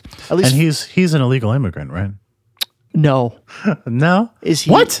about this. At least, And he's an illegal immigrant, right? no, No. is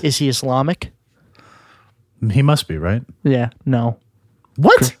he? What? Is he Islamic? He must be, right? Yeah, no.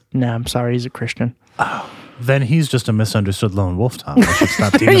 What? No, I'm sorry, he's a Christian. Then he's just a misunderstood lone wolf, Tom. I should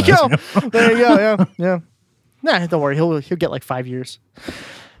stop There you demonizing go. him. There you go. Yeah. Nah, don't worry. He'll get like 5 years.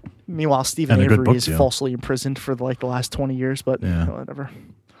 Meanwhile, Stephen And a good Avery book is deal. falsely imprisoned for like the last 20 years, but Yeah. whatever.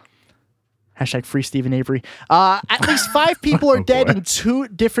 Hashtag free Stephen Avery. At least 5 people are dead boy. in 2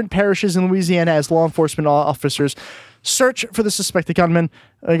 different parishes in Louisiana as law enforcement officers search for the suspected gunman.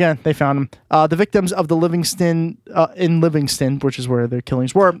 Again, they found him. The victims of the Livingston, which is where the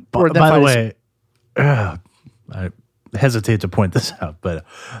killings were By the identified as- way, I hesitate to point this out, but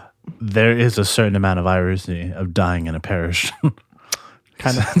there is a certain amount of irony of dying in a parish.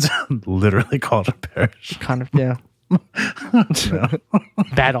 Kind of. It's literally called a parish. kind of, yeah.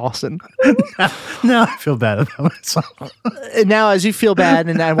 Bad Austin. No, I feel bad about myself. And now, as you feel bad,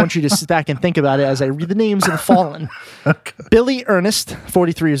 and I want you to sit back and think about it as I read the names of the fallen. Billy Ernest,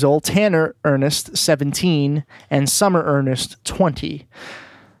 43 years old, Tanner Ernest, 17, and Summer Ernest, 20.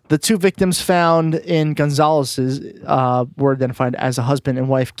 The two victims found in Gonzalez's were identified as a husband and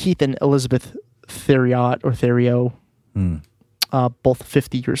wife, Keith and Elizabeth Theriot, both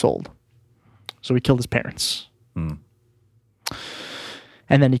 50 years old. So he killed his parents. And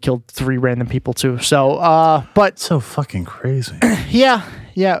then he killed 3 random people too. So, but So fucking crazy. yeah.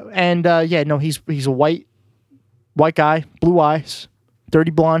 And no, he's a white guy, blue eyes,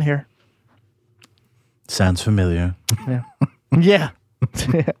 dirty blonde hair. Sounds familiar. Yeah.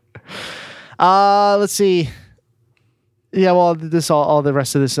 Let's see. Yeah, well, all the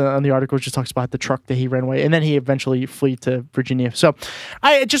rest of this on the article just talks about the truck that he ran away, and then he eventually fled to Virginia. So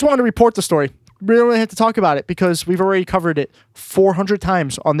I just wanted to report the story. We don't really have to talk about it because we've already covered it 400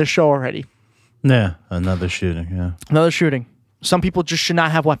 times on this show already. Yeah, another shooting. Yeah, Another shooting. Some people just should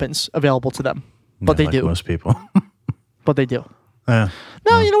not have weapons available to them, but they like do. Most people. But they do. Yeah,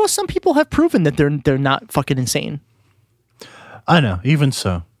 No, you know what? Some people have proven that they're not fucking insane. I know. Even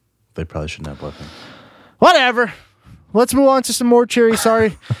so, they probably shouldn't have weapons. Whatever. Let's move on to some more cheery.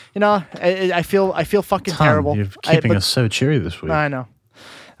 Sorry, I feel fucking Tom, terrible. You're keeping us so cheery this week. I know.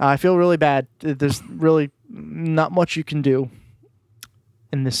 I feel really bad. There's really not much you can do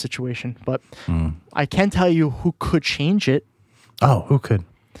in this situation, but I can tell you who could change it. Oh, who could?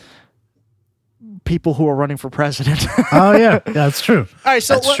 People who are running for president. Oh yeah, that's true. All right,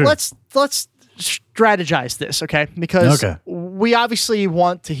 so That's true. let's strategize this, okay? Because Okay. we obviously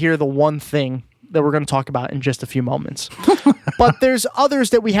want to hear the one thing that we're going to talk about in just a few moments. But there's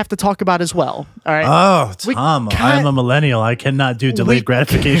others that we have to talk about as well. All right. Oh, We Tom, can't- I'm a millennial. I cannot do delayed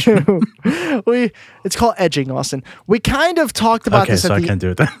gratification. It's called edging, Austin. We kind of talked about Okay, this so at I the can't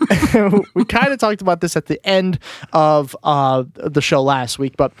do it then. we kind of talked about this at the end of the show last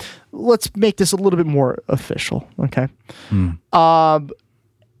week, but let's make this a little bit more official, okay?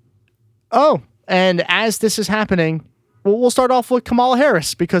 And as this is happening, we'll start off with Kamala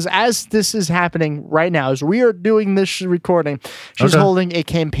Harris, because as this is happening right now, as we are doing this recording, she's Okay. holding a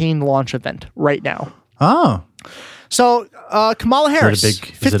campaign launch event right now. Oh, So Kamala Harris, is it a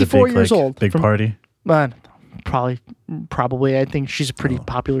big, 54 years old. big from- party? Probably. I think she's a pretty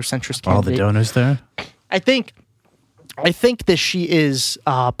popular centrist candidate. All the donors there. I think that she is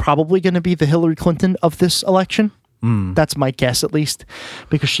probably going to be the Hillary Clinton of this election. That's my guess, at least,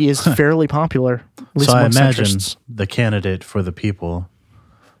 because she is fairly popular. At least So I among imagine centrists. the candidate for the people,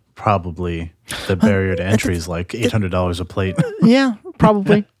 probably the barrier to entry is like $800 a plate. Yeah,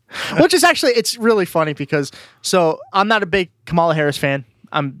 probably. Which is actually, it's really funny because, so I'm not a big Kamala Harris fan.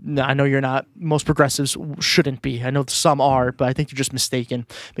 I know you're not. Most progressives shouldn't be. I know some are, but I think you're just mistaken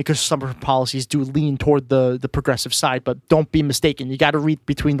because some of her policies do lean toward the progressive side. But don't be mistaken. You got to read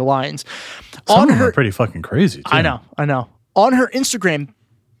between the lines. Some of them are pretty fucking crazy, too. I know. On her Instagram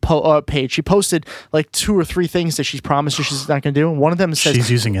page, she posted like 2 or 3 things that she's promised you she's not going to do. And one of them says,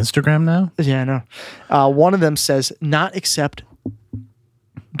 She's using Instagram now? yeah, I know. One of them says, not accept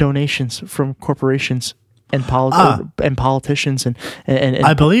donations from corporations and and politicians and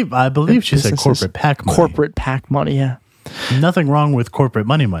I believe she said businesses. corporate PAC money. Corporate PAC money, yeah. Nothing wrong with corporate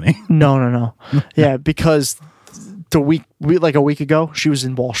money. No. Yeah, because a week ago, she was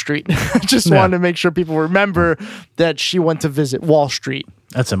in Wall Street. Just wanted to make sure people remember that she went to visit Wall Street.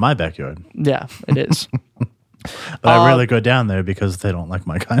 That's in my backyard. Yeah, it is. But I rarely go down there because they don't like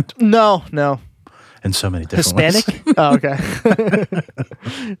my kind. No. In so many different ways. Hispanic? Oh, okay.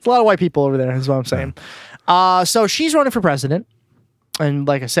 It's a lot of white people over there, is what I'm saying. So she's running for president. And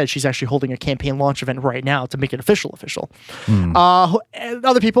like I said, she's actually holding a campaign launch event right now to make it official.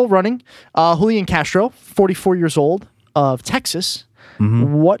 Other people running, Julian Castro, 44 years old, of Texas.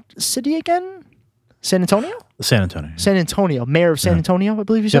 What city again? San Antonio? San Antonio. San Antonio. Mayor of San Antonio, I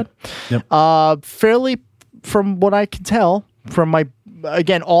believe you said. Yep. Fairly, from what I can tell, from my,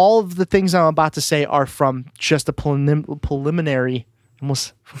 again, all of the things I'm about to say are from just a preliminary,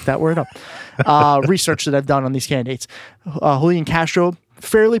 almost fuck that word up, research that I've done on these candidates. Julian Castro,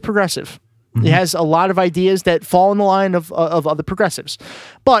 fairly progressive. He has a lot of ideas that fall in the line of other progressives.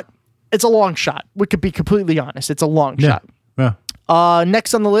 But it's a long shot. We could be completely honest. It's a long shot. Yeah.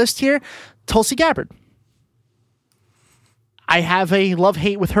 Next on the list here, Tulsi Gabbard. I have a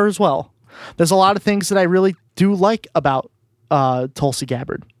love-hate with her as well. There's a lot of things that I really do like about Tulsi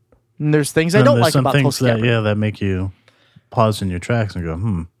Gabbard. And there's things I don't like about Tulsi Gabbard. Yeah, that make you pause in your tracks and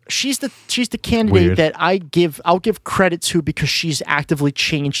go, She's the candidate Weird. that I'll give credit to because she's actively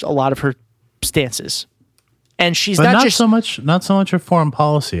changed a lot of her stances. And she's But not just so much her foreign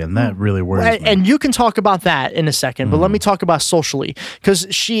policy, and that really worries me. and you can talk about that in a second, but let me talk about socially, because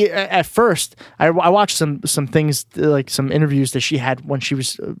she at first I watched some things, like some interviews that she had when she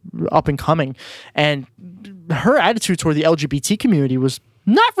was up and coming, and her attitude toward the LGBT community was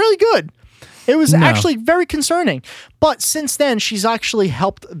not really good. It was No. actually very concerning. But since then, she's actually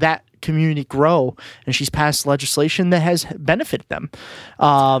helped that community grow, and she's passed legislation that has benefited them.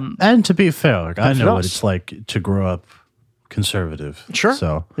 And to be fair, like, I know what us. it's like to grow up conservative. Sure.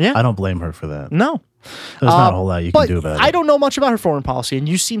 So Yeah. I don't blame her for that. No. There's not a whole lot you can But do about it. I don't know much about her foreign policy, and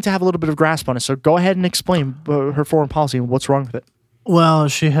you seem to have a little bit of grasp on it. So go ahead and explain her foreign policy and what's wrong with it. Well,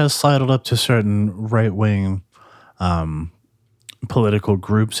 she has sidled up to certain right-wing political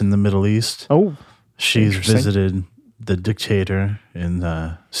groups in the Middle East. Oh, She's interesting. visited the dictator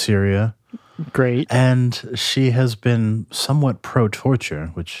in Syria, great. and she has been somewhat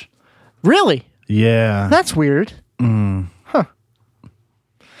pro-torture, which, Really? yeah. That's weird. Huh.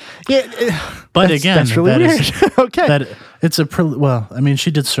 Yeah. But that's- again, that's really that weird. is- Okay. that it's a well. I mean,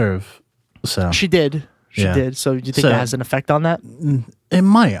 she did serve, so She did. She Yeah. did. So do you think So- that has an effect on that? it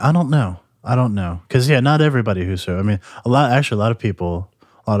might. I don't know. Because not everybody who served. I mean, a lot of people,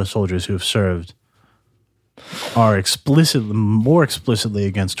 a lot of soldiers who have served are more explicitly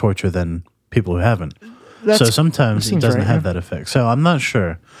against torture than people who haven't. So sometimes it seems doesn't right, have yeah. that effect. So I'm not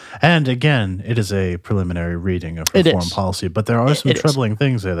sure. And again, it is a preliminary reading of her It foreign is. policy, but there are some it is. troubling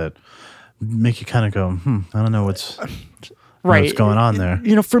things there that make you kind of go, I don't know what's Right. going on there.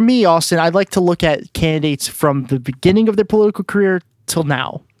 You know, for me, Austin, I like to look at candidates from the beginning of their political career till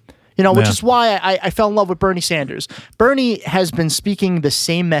now. You know, which Yeah. is why I fell in love with Bernie Sanders. Bernie has been speaking the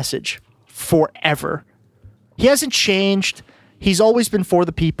same message forever. He hasn't changed. He's always been for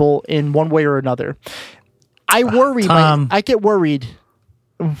the people in one way or another. I worry. Tom. I get worried.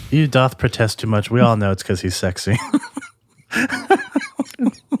 You doth protest too much. We all know it's because he's sexy.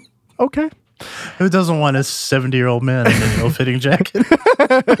 Okay. Who doesn't want a 70-year-old man in an ill-fitting jacket?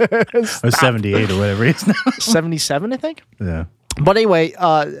 Or 78 or whatever he is now. 77, I think. Yeah. But anyway,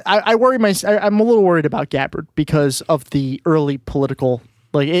 I worry. I'm a little worried about Gabbard because of the early political.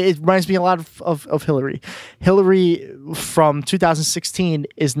 Like it reminds me a lot of Hillary. Hillary from 2016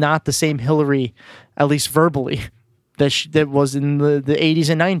 is not the same Hillary, at least verbally, that was in the 80s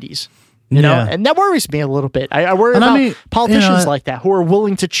and 90s. You know, Yeah. and that worries me a little bit. I worry And I about mean, politicians you know, like that who are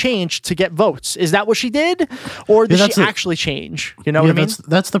willing to change to get votes. Is that what she did, or did that's she it. actually change? You know what I mean?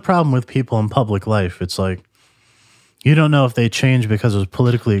 That's the problem with people in public life. It's like you don't know if they change because it was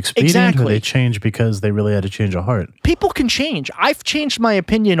politically expedient or Exactly. they change because they really had to change a heart. People can change. I've changed my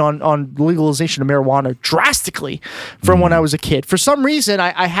opinion on legalization of marijuana drastically from when I was a kid. For some reason,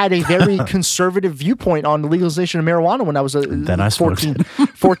 I had a very conservative viewpoint on the legalization of marijuana when I was a Then I smoked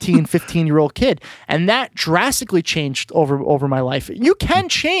 14, 15-year-old kid. And that drastically changed over my life. You can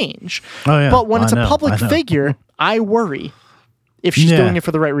change. Oh, yeah. But when it's I a know. public figure, I worry if she's Yeah. doing it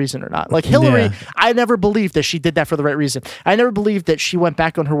for the right reason or not. Like Hillary, Yeah. I never believed that she did that for the right reason. I never believed that she went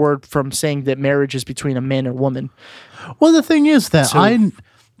back on her word from saying that marriage is between a man and a woman. Well, the thing is that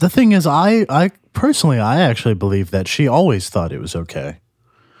I personally actually believe that she always thought it was okay,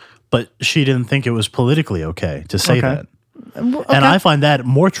 but she didn't think it was politically okay to say Okay. that. And I find that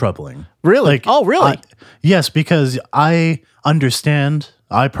more troubling. Really? Oh, really? Yes, because I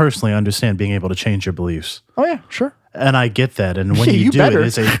personally understand being able to change your beliefs. Oh yeah, sure. And I get that. And when Yeah, you you do, better. it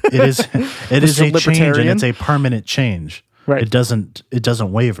is a Mr. change, and Libertarian. it's a permanent change. Right. It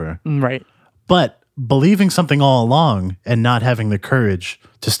doesn't waver. Right. But believing something all along and not having the courage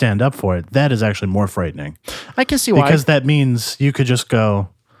to stand up for it, that is actually more frightening. I can see why. Because that means you could just go,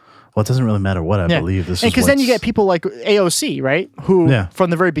 well, it doesn't really matter what I believe. This is because then you what's- get people like AOC, right? Who Yeah. from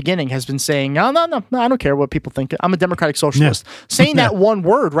the very beginning has been saying, no, I don't care what people think. I'm a democratic socialist. Saying that one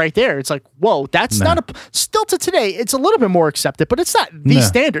word right there, it's like, whoa, that's not still to today, it's a little bit more accepted, but it's not the No.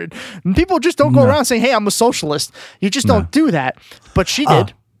 standard. People just don't go around saying, hey, I'm a socialist. You just don't do that. But she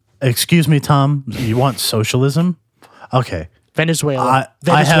did. Excuse me, Tom, you want socialism? Okay. Venezuela.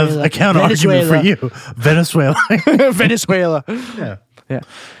 I have a counter argument for you. Venezuela. Venezuela. Yeah. Yeah.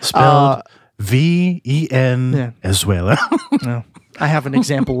 Spelled VEN Yeah. Venezuela. No. I have an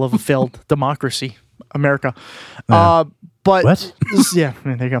example of a failed democracy, America. But What? yeah,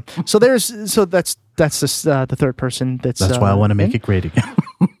 there you go. So that's the third person. That's why I want to make in. it great again.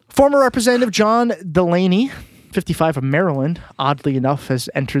 Former Representative John Delaney, 55 of Maryland, oddly enough, has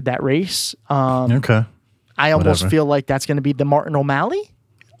entered that race. Okay. I almost whatever. feel like that's going to be the Martin O'Malley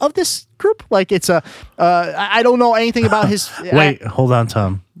of this group. Like it's I don't know anything about his. Wait, hold on,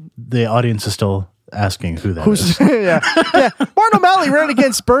 Tom. The audience is still asking who that is. yeah. Martin O'Malley ran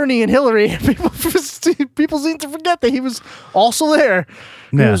against Bernie and Hillary. People seem to forget that he was also there.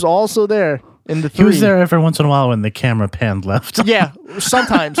 He Yeah. was also there. in the He was three. there every once in a while when the camera panned left. Yeah,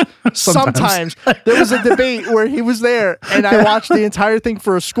 sometimes. Sometimes. There was a debate where he was there, and I watched the entire thing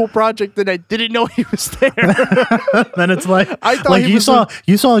for a school project, and I didn't know he was there. Then it's like, I thought like he was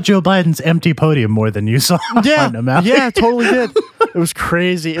you saw Joe Biden's empty podium more than you saw on O'Malley. Yeah, totally did. It was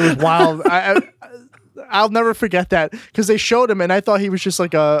crazy. It was wild. I'll never forget that because they showed him, and I thought he was just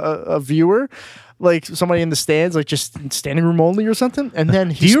like a viewer, like somebody in the stands, like just standing room only or something. And then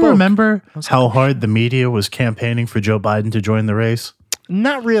he Do you spoke. remember how hard the media was campaigning for Joe Biden to join the race?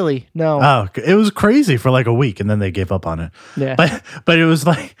 Not really. No. Oh, it was crazy for like a week, and then they gave up on it. Yeah. But it was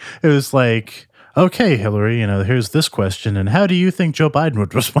like, okay, Hillary, here's this question, and how do you think Joe Biden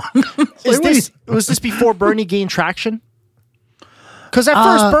would respond? Was this before Bernie gained traction? Because at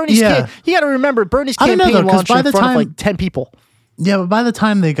first Bernie's yeah. you got to remember Bernie's I don't know, campaign though, 'cause launched by in the front of time- like 10 people. Yeah, but by the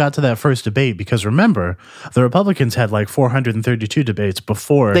time they got to that first debate, because remember, the Republicans had like 432 debates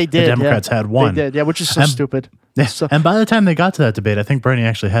before They did. the Democrats yeah. had one. They did, yeah, which is so And- stupid. Yeah, So, and by the time they got to that debate, I think Bernie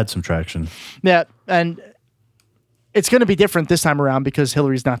actually had some traction. yeah, and it's going to be different this time around because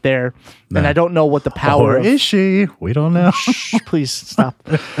Hillary's not there, and No. I don't know what the power Or of. is she? We don't know. Please stop.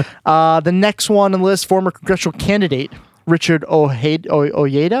 The next one on the list, former congressional candidate Richard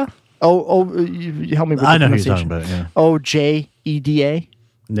Ojeda. You help me with the I know who you're talking pronunciation. about, yeah. Ojeda.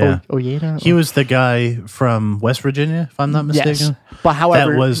 Yeah. Ojeda. He was the guy from West Virginia, if I'm not mistaken. Yes, but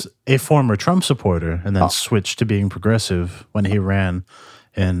however, that was a former Trump supporter and then switched to being progressive when he ran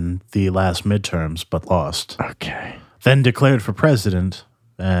in the last midterms, but lost. okay. Then declared for president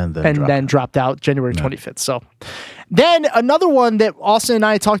and then Dropped out January 25th. So then another one that Austin and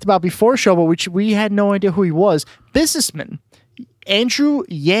I talked about before show, but which we had no idea who he was. Businessman Andrew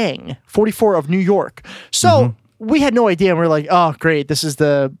Yang, 44 of New York. So we had no idea, and we are like, oh great, this is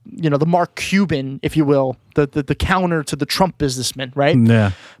the the Mark Cuban, if you will, the counter to the Trump businessman, right?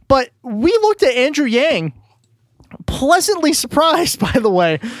 Yeah. But we looked at Andrew Yang, pleasantly surprised, by the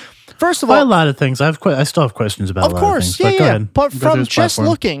way. First of By a all, lot of things. I still have questions about of a lot course, of things. But go ahead. But Go through from his just platform.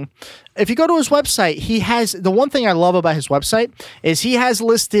 looking, if you go to his website, he has the one thing I love about his website is he has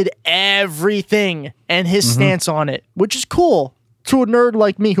listed everything and his stance on it, which is cool to a nerd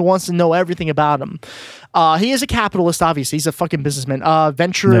like me who wants to know everything about him. He is a capitalist, obviously. He's a fucking businessman.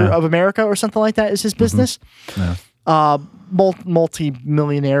 Venture Yeah. of America or something like that is his business. Yeah.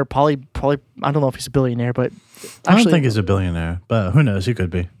 Multi-millionaire, probably. I don't know if he's a billionaire, but I don't actually, think he's a billionaire, but who knows? He could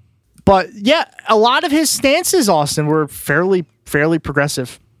be. But yeah, a lot of his stances, Austin, were fairly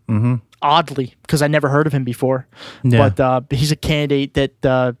progressive. Oddly, because I never heard of him before. Yeah. But he's a candidate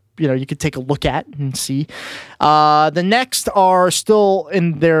that you could take a look at and see. The next are still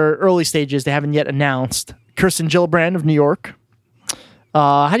in their early stages; they haven't yet announced. Kirsten Gillibrand of New York.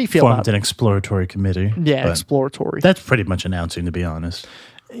 How do you feel Formed about an exploratory committee. Yeah, but exploratory. That's pretty much announcing, to be honest.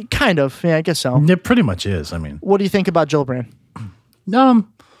 Kind of. Yeah, I guess so. It pretty much is. I mean, What do you think about Gillibrand? I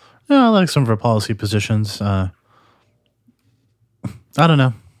like some of her policy positions. I don't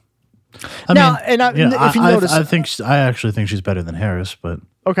know. Now, and if you notice- I actually think she's better than Harris, but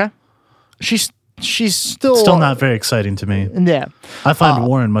Okay, she's still not very exciting to me. Yeah. I find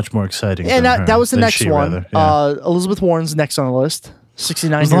Warren much more exciting. And than her, that was the than next she, one. rather. Yeah. Elizabeth Warren's next on the list.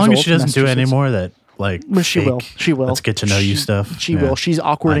 69 As years long old. as she doesn't do any Massachusetts. more of that, like, Well, she will. fake, She will. Let's get to know you stuff. She Yeah. will. She's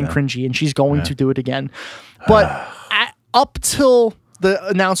awkward I and know. cringy, and she's going to do it again. But up till the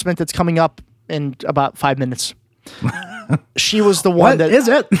announcement that's coming up in about 5 minutes, she was the one What that is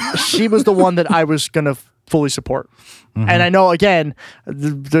it? she was the one that I was going to fully support. And I know, again,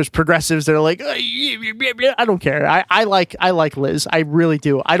 there's progressives that are like, I don't care. I like Liz. I really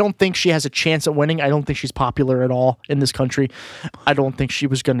do. I don't think she has a chance at winning. I don't think she's popular at all in this country. I don't think she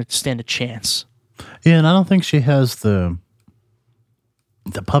was going to stand a chance. Yeah, and I don't think she has the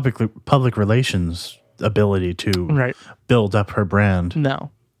public relations ability to Right. build up her brand.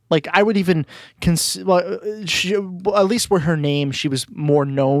 No. Like, I would even at least with her name, she was more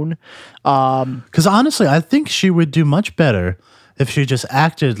known. Because honestly, I think she would do much better if she just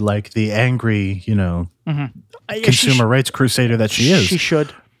acted like the angry, consumer rights crusader that she is, She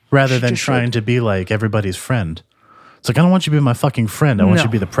should. rather she than just trying should. to be like everybody's friend. It's like, I don't want you to be my fucking friend. I want you to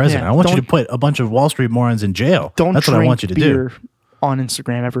No. be the president. Yeah. I want you to Don't- put a bunch of Wall Street morons in jail. Don't That's what I want you to beer do. on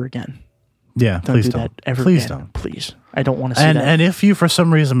Instagram ever again. Yeah, Don't please do don't. that ever Please again. don't. Please. I don't want to see And that. and if you for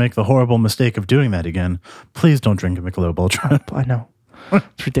some reason make the horrible mistake of doing that again, please don't drink a Michelob Ultra. I know.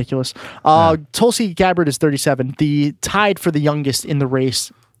 It's ridiculous. Tulsi Gabbard is 37. The tied for the youngest in the race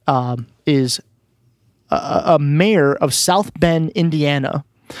is a mayor of South Bend, Indiana,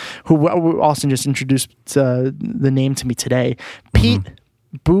 who Austin just introduced the name to me today. Pete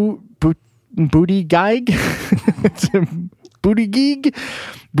Buttigieg. Buttigieg.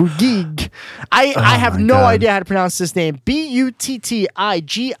 I have no idea how to pronounce this name. Buttigieg.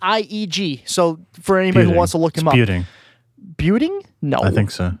 So for anybody who wants to look him up. Buting? No. I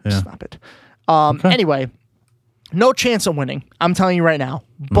think so. Yeah. Stop it. Anyway, no chance of winning. I'm telling you right now.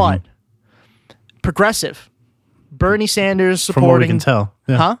 But progressive. Bernie Sanders supporting. From what we can tell.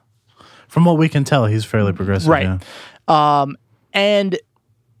 Yeah. Huh? From what we can tell, he's fairly progressive. Right. Yeah. And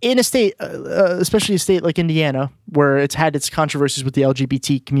in a state, especially a state like Indiana, where it's had its controversies with the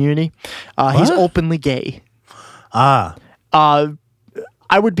LGBT community, he's openly gay. I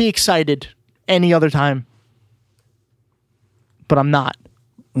would be excited any other time, but I'm not.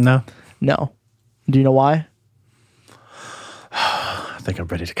 No. Do you know why? I think I'm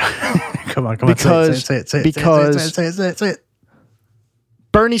ready to go. Come on. Because Say it.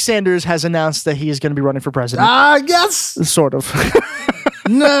 Bernie Sanders has announced that he is going to be running for president. Yes. Sort of.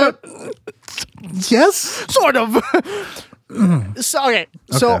 No. Yes. Sort of.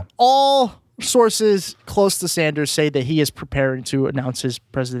 So all sources close to Sanders say that he is preparing to announce his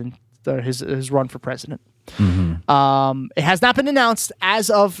run for president. It has not been announced as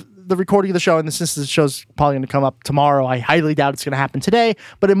of the recording of the show, and since the show's probably going to come up tomorrow, I highly doubt it's going to happen today,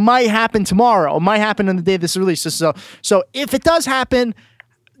 but it might happen tomorrow. It might happen on the day this is released. So if it does happen,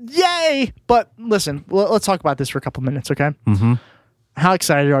 yay! But listen, let's talk about this for a couple minutes, okay? How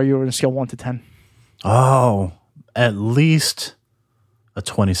excited are you on a scale 1 to 10? Oh, at least a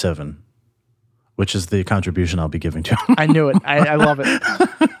 27, which is the contribution I'll be giving to him. I knew it. I love it.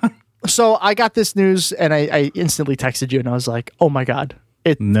 So I got this news, and I instantly texted you, and I was like, oh my God.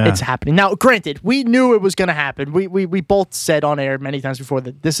 It's happening. Now, granted, we knew it was going to happen. We both said on air many times before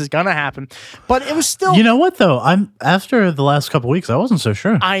that this is going to happen, but it was still. You know what though? I'm after the last couple of weeks, I wasn't so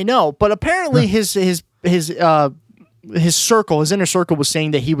sure. I know, but apparently his circle, his inner circle, was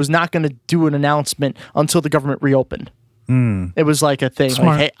saying that he was not going to do an announcement until the government reopened. It was like a thing,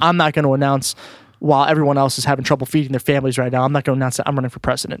 like, hey, I'm not going to announce. While everyone else is having trouble feeding their families right now, I'm not going to announce that I'm running for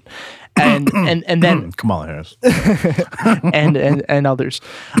president, and then Kamala Harris and others,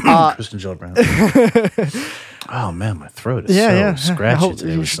 Kristen Gillibrand. Oh man, my throat is scratchy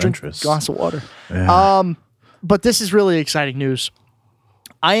today with citrus. Glass of water. Yeah. But this is really exciting news.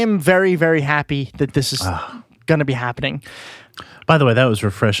 I am very, very happy that this is going to be happening. By the way, that was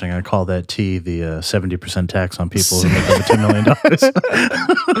refreshing. I call that T the 70% tax on people who make over $10 million.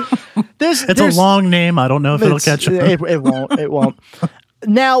 It's a long name. I don't know if it'll catch on. It won't. It won't.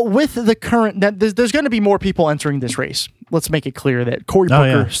 Now, with the current, there's going to be more people entering this race. Let's make it clear that Cory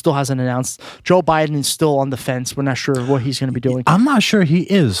Booker still hasn't announced. Joe Biden is still on the fence. We're not sure what he's going to be doing. I'm not sure he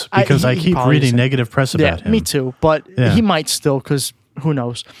is because I keep reading negative press about him. Me too. But he might still because who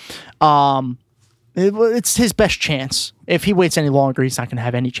knows. It's his best chance. If he waits any longer, he's not going to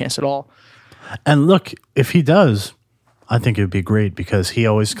have any chance at all. And look, if he does, I think it would be great because he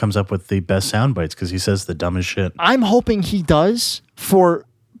always comes up with the best sound bites because he says the dumbest shit. I'm hoping he does for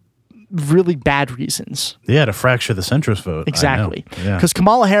really bad reasons. Yeah, to fracture the centrist vote. Exactly. Because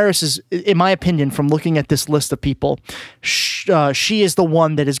Kamala Harris is, in my opinion, from looking at this list of people, she is the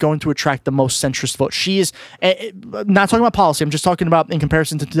one that is going to attract the most centrist vote. She is, not talking about policy, I'm just talking about in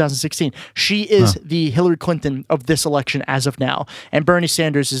comparison to 2016. She is the Hillary Clinton of this election as of now. And Bernie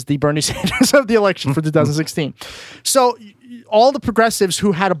Sanders is the Bernie Sanders of the election for 2016. So all the progressives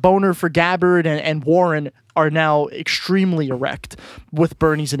who had a boner for Gabbard and Warren are now extremely erect with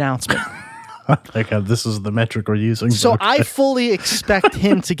Bernie's announcement. Like this is the metric we're using. So I fully expect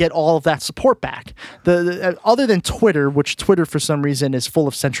him to get all of that support back. The other than Twitter, which Twitter for some reason is full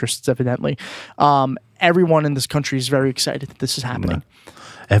of centrists, evidently. Everyone in this country is very excited that this is happening.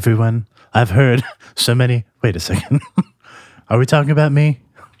 Everyone, I've heard so many. Wait a second. Are we talking about me?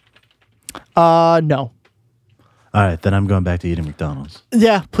 No. All right, then I'm going back to eating McDonald's.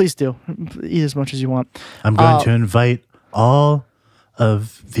 Yeah, please do. Eat as much as you want. I'm going to invite all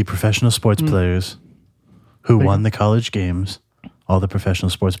of the professional sports players who won the college games, all the professional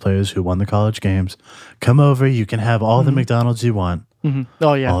sports players who won the college games. Come over. You can have all the McDonald's you want.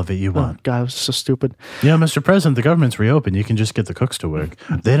 Oh, yeah. All of it you want. Oh, God, it was so stupid. Yeah, Mr. President, the government's reopened. You can just get the cooks to work.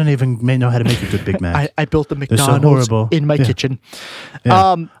 They don't even know how to make a good Big Mac. I built the McDonald's in my kitchen.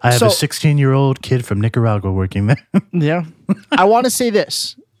 Yeah. I have a 16-year-old kid from Nicaragua working there. Yeah. I want to say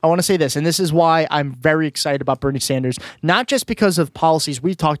this, and this is why I'm very excited about Bernie Sanders, not just because of policies.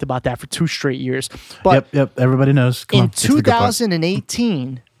 We talked about that for 2 straight years. But yep, everybody knows. In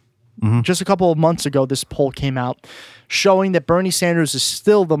 2018, just a couple of months ago, this poll came out showing that Bernie Sanders is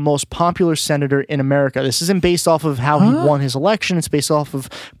still the most popular senator in America. This isn't based off of how he won his election. It's based off of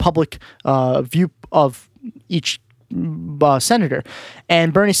public view of each senator.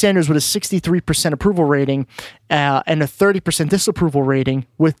 And Bernie Sanders with a 63% approval rating and a 30% disapproval rating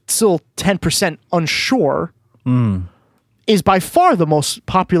with still 10% unsure is by far the most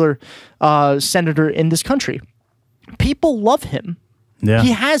popular senator in this country. People love him. Yeah.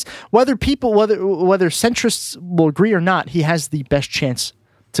 He has, whether centrists will agree or not, he has the best chance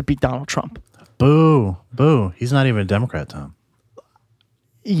to beat Donald Trump. Boo. He's not even a Democrat, Tom.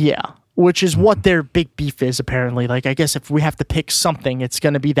 Yeah, which is what their big beef is, apparently. Like, I guess if we have to pick something, it's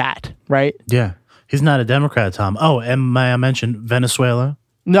going to be that, right? Yeah. He's not a Democrat, Tom. Oh, and may I mention Venezuela?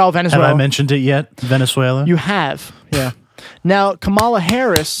 No, Venezuela. Have I mentioned it yet? Venezuela? You have, yeah. Now, Kamala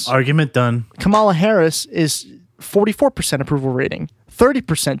Harris. Argument done. Kamala Harris is 44% approval rating,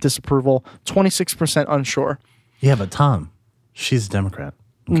 30% disapproval, 26% unsure. Yeah, but Tom, she's a Democrat.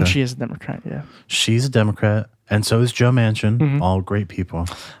 Okay? She is a Democrat, yeah. She's a Democrat, and so is Joe Manchin. All great people.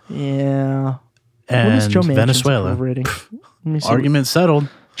 Yeah. And What is Joe Manchin's Venezuela. approval rating? Let me see. Argument settled.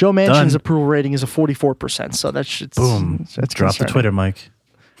 Joe Manchin's Done. approval rating is a 44%, so that's Boom. That's Drop the concerning. Twitter, Mike.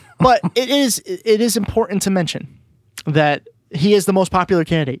 But it is important to mention that he is the most popular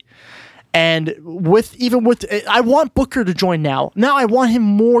candidate. And I want Booker to join now. Now I want him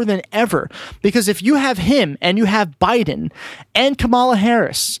more than ever, because if you have him and you have Biden and Kamala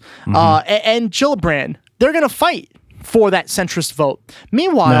Harris and Gillibrand, they're going to fight for that centrist vote.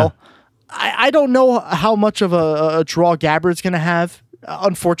 Meanwhile, I don't know how much of a draw Gabbard's going to have.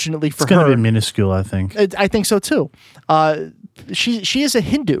 Unfortunately for her, It's going to be minuscule, I think. I think so too. She is a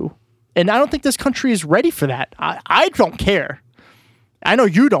Hindu, and I don't think this country is ready for that. I don't care. I know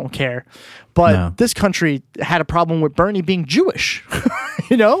you don't care, but this country had a problem with Bernie being Jewish,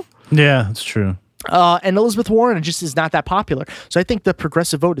 you know? Yeah, it's true. And Elizabeth Warren just is not that popular. So I think the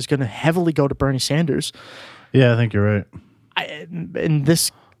progressive vote is going to heavily go to Bernie Sanders. Yeah, I think you're right. And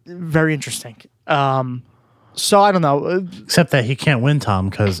this, very interesting. So I don't know. Except that he can't win, Tom,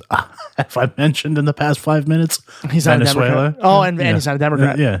 because if I mentioned in the past 5 minutes, He's not a Venezuela. Democrat. Oh, and he's not a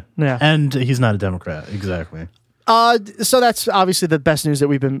Democrat. Yeah. Yeah. And he's not a Democrat. Exactly. So that's obviously the best news that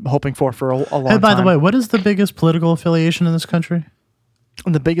we've been hoping for a long time. Hey, by the way, what is the biggest political affiliation in this country?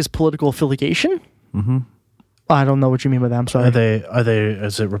 The biggest political affiliation? Mm-hmm. I don't know what you mean by that. I'm sorry.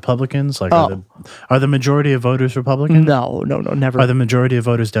 Is it Republicans? Like, are the majority of voters Republican? No, never. Are the majority of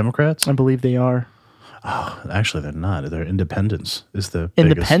voters Democrats? I believe they are. Oh, actually, they're not. They're independents. Is the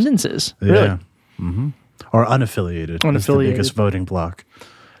Independences? biggest. Really? Yeah. Mm-hmm. Or unaffiliated. Is the biggest voting bloc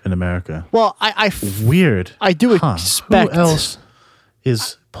in America. Well, Weird. I do expect. Who else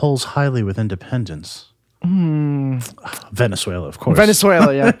polls highly with independence? Venezuela, of course.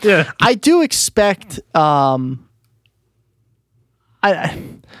 Venezuela, yeah. Yeah. I do expect. I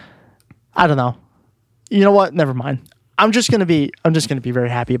don't know. You know what? Never mind. I'm just gonna be very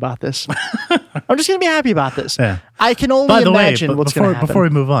happy about this. I'm just gonna be happy about this. Yeah. I can only By the imagine way, what's gonna happen. before we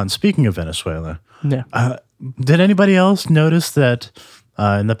move on, speaking of Venezuela, Yeah. did anybody else notice that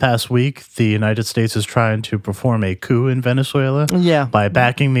in the past week the United States is trying to perform a coup in Venezuela? Yeah. By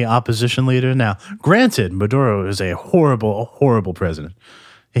backing the opposition leader. Now, granted, Maduro is a horrible, horrible president.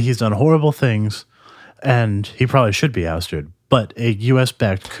 He's done horrible things, and he probably should be ousted. But a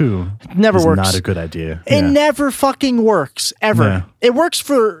U.S.-backed coup Never is works. not a good idea. It Yeah. never fucking works, ever. Yeah. It works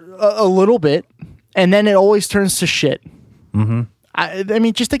for a little bit, and then it always turns to shit. Mm-hmm. I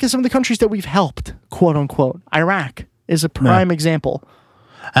mean, just think of some of the countries that we've helped, quote unquote. Iraq is a prime example.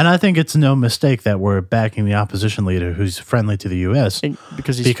 And I think it's no mistake that we're backing the opposition leader who's friendly to the U.S.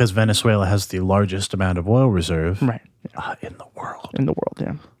 because Venezuela has the largest amount of oil reserve Right. In the world. In the world,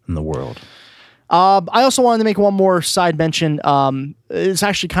 yeah. In the world. I also wanted to make one more side mention. It's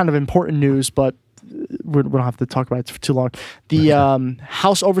actually kind of important news, but we don't have to talk about it for too long. The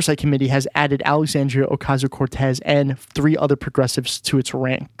House Oversight Committee has added Alexandria Ocasio-Cortez and 3 other progressives to its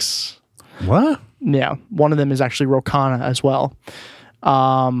ranks. What? Yeah, one of them is actually Ro Khanna as well.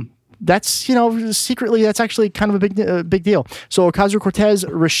 That's, secretly, that's actually kind of a big deal. So Ocasio-Cortez,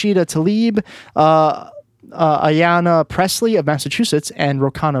 Rashida Tlaib, Ayanna Pressley of Massachusetts, and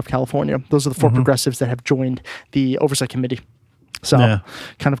Ro Khanna of California. Those are the 4 progressives that have joined the Oversight Committee. So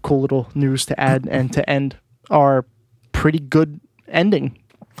kind of cool little news to add and to end our pretty good ending.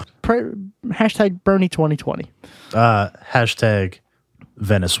 Hashtag Bernie 2020. Hashtag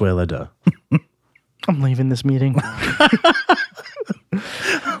Venezuela duh. I'm leaving this meeting.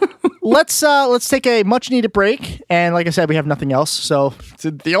 Let's take a much needed break, and like I said, we have nothing else, so it's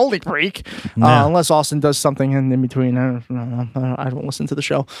the only break, unless Austin does something in between. I don't listen to the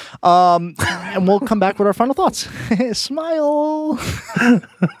show, and we'll come back with our final thoughts. Smile.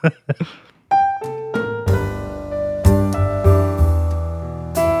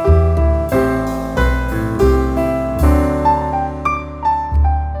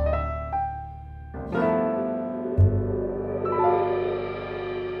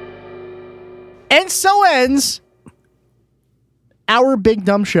 And so ends our Big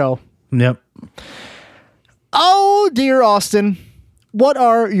Dumb Show. Yep. Oh, dear Austin, what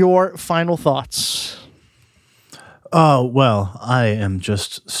are your final thoughts? Oh, well, I am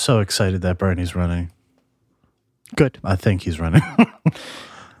just so excited that Bernie's running. Good. I think he's running.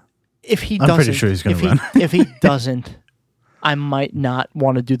 If he I'm doesn't, pretty sure he's gonna run. If he doesn't, I might not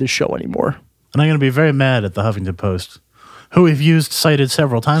want to do the show anymore. And I'm going to be very mad at the Huffington Post, who we've cited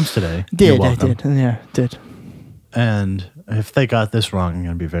several times today. You're welcome. Did. And if they got this wrong, I'm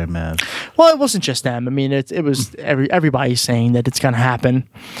going to be very mad. Well, it wasn't just them. I mean, it was everybody saying that it's going to happen.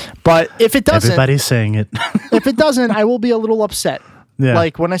 But if it doesn't, everybody's saying it. if it doesn't, I will be a little upset. Yeah.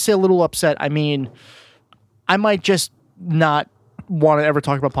 Like when I say a little upset, I mean, I might just not want to ever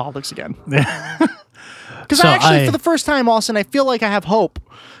talk about politics again. Because So for the first time, Austin, I feel like I have hope.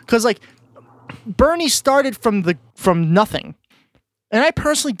 Because like Bernie started from nothing, and I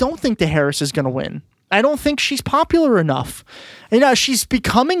personally don't think the Harris is going to win. I don't think she's popular enough. She's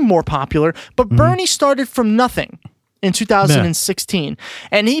becoming more popular, but Bernie started from nothing in 2016,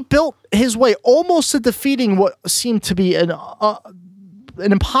 and he built his way almost to defeating what seemed to be an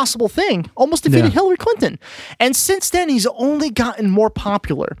impossible thing. Almost defeated Hillary Clinton, and since then he's only gotten more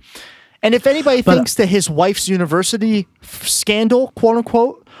popular. And if anybody thinks that his wife's university scandal, quote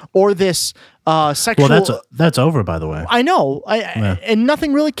unquote, or this sexual, that's over, by the way. I know, and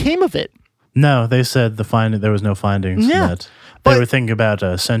nothing really came of it. No, they said there was no findings. Yeah, that they were thinking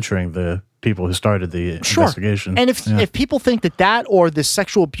about censuring the people who started the investigation. And if people think that or the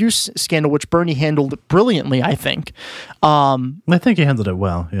sexual abuse scandal, which Bernie handled brilliantly, I think. I think he handled it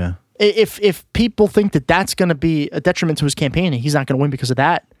well, yeah. If people think that that's going to be a detriment to his campaign and he's not going to win because of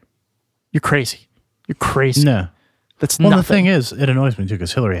that, you're crazy. You're crazy. No. That's nothing. nothing. The thing is, it annoys me too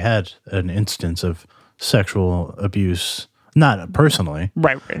because Hillary had an instance of sexual abuse, not personally,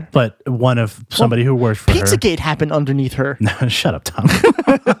 right, but one of somebody who worked for Pizzagate happened underneath her. Shut up, Tom.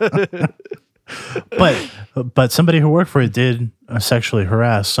 but somebody who worked for her did sexually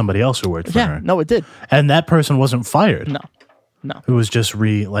harass somebody else who worked for her. No, it did. And that person wasn't fired. No. It was just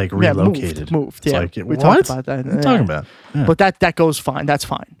relocated. Moved. It's Yeah, like, we what? talked about that. What are you talking about? Yeah. But that goes fine. That's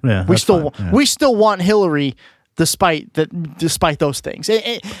fine. Yeah, we that's still fine. Yeah. we still want Hillary despite those things.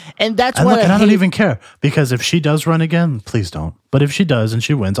 And that's And what look, I don't hate. even care because if she does run again, please don't. But if she does and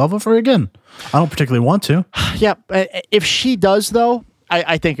she wins, I'll vote for her again. I don't particularly want to. Yeah, if she does though,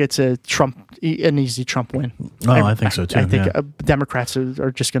 I think it's an easy Trump win. I think so too. I think yeah. Democrats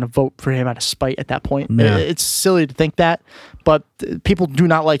are just going to vote for him out of spite at that point. Yeah. It's silly to think that, but people do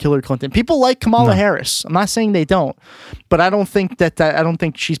not like Hillary Clinton. People like Kamala Harris. I'm not saying they don't, but I don't think I don't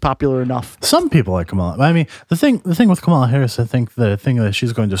think she's popular enough. Some people like Kamala. I mean, the thing with Kamala Harris, I think the thing that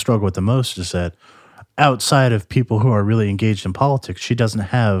she's going to struggle with the most is that outside of people who are really engaged in politics, she doesn't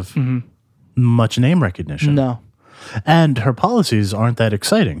have much name recognition. No. And her policies aren't that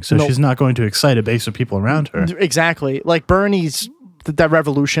exciting. So she's not going to excite a base of people around her. Exactly. Like Bernie's, that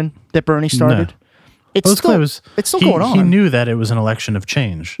revolution that Bernie started. No. It's still going on. He knew that it was an election of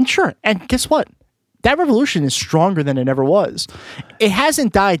change. Sure. And guess what? That revolution is stronger than it ever was. It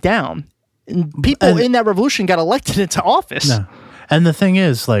hasn't died down. People in that revolution got elected into office. No. And the thing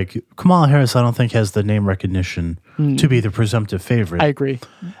is, like, Kamala Harris, I don't think has the name recognition to be the presumptive favorite. I agree.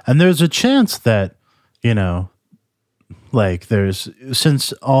 And there's a chance that, like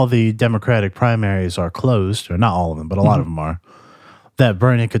since all the Democratic primaries are closed, or not all of them, but a lot of them are, that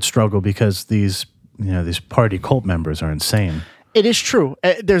Bernie could struggle because these party cult members are insane. It is true.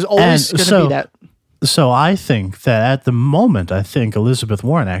 There's always going to be that. So I think that at the moment, Elizabeth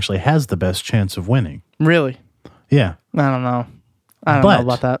Warren actually has the best chance of winning. Really? Yeah. I don't know. I don't know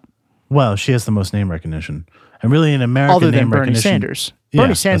about that. Well, she has the most name recognition. And really in American Other than name Bernie recognition. Sanders. Yeah,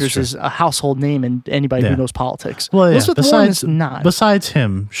 Bernie Sanders that's is a household name in anybody who knows politics. Well, yeah. Elizabeth Warren is not. Besides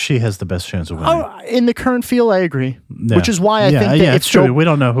him, she has the best chance of winning. In the current field, I agree. Yeah. Which is why I think that if it's true. We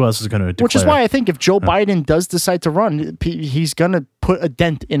don't know who else is going to declare. Which is why I think if Joe Biden does decide to run, he's going to put a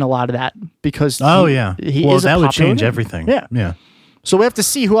dent in a lot of that because he is that a would popular change name. everything. Yeah. Yeah. So we have to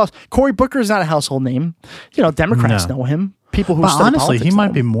see who else. Cory Booker is not a household name. Democrats know him. People who study honestly, politics he might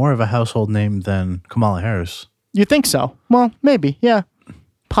know be him. more of a household name than Kamala Harris. You think so? Well, maybe. Yeah.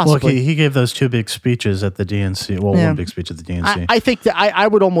 Possibly. Well, he gave those two big speeches at the DNC. Well, one big speech at the DNC. I think that I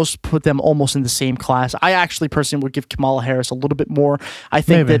would almost put them almost in the same class. I actually personally would give Kamala Harris a little bit more. I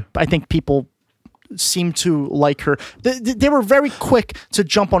think people seem to like her. They were very quick to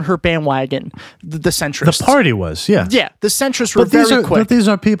jump on her bandwagon. The centrists. The party was, yeah. Yeah, the centrists were very quick. But these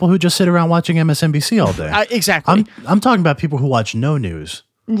are people who just sit around watching MSNBC all day. Exactly. I'm talking about people who watch no news.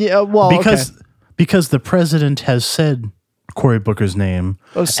 Yeah, well, because the president has said Cory Booker's name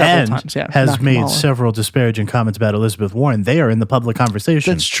several times, yeah. has Not made Kamala. several disparaging comments about Elizabeth Warren. They are in the public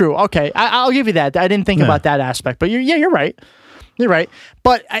conversation. That's true. Okay, I'll give you that. I didn't think Yeah. about that aspect, but you're right. You're right.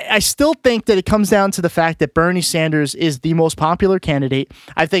 But I still think that it comes down to the fact that Bernie Sanders is the most popular candidate.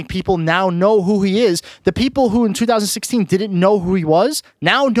 I think people now know who he is. The people who in 2016 didn't know who he was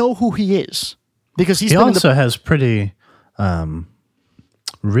now know who he is because he's He been in also has pretty,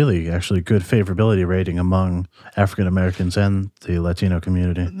 really actually good favorability rating among African Americans and the Latino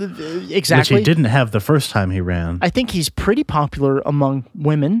community, exactly. which he didn't have the first time he ran. I think he's pretty popular among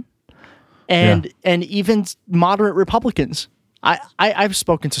women and even moderate Republicans. I've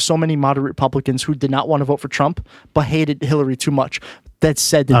spoken to so many moderate Republicans who did not want to vote for Trump but hated Hillary too much that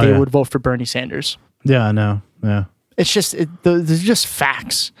said that they would vote for Bernie Sanders. Yeah, I know. Yeah. It's just there's just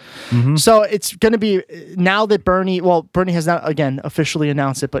facts. So it's going to be now that Bernie has not again officially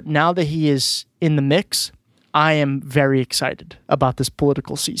announced it, but now that he is in the mix, I am very excited about this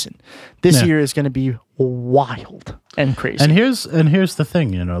political season. This year is going to be wild and crazy. And here's the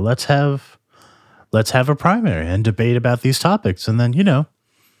thing, let's have a primary and debate about these topics, and then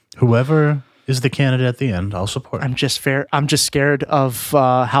whoever is the candidate at the end, I'll support. I'm just scared of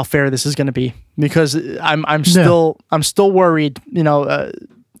how fair this is going to be because I'm still worried.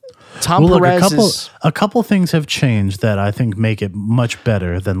 Tom Perez is a couple things have changed that I think make it much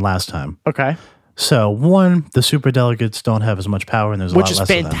better than last time. okay, So one, the superdelegates don't have as much power, and there's a which lot is less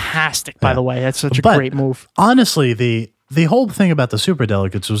of them. fantastic. By the way, that's such a But great move. honestly, the whole thing about the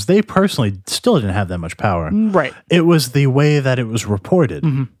superdelegates was they personally still didn't have that much power. Right. It was the way that it was reported,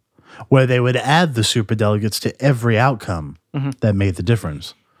 where they would add the superdelegates to every outcome that made the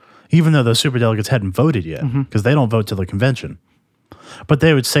difference, even though those superdelegates hadn't voted yet, because they don't vote till the convention. But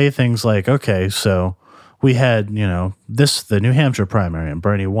they would say things like, okay, so we had, the New Hampshire primary, and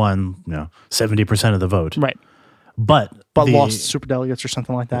Bernie won, 70% of the vote. Right. But Lost superdelegates or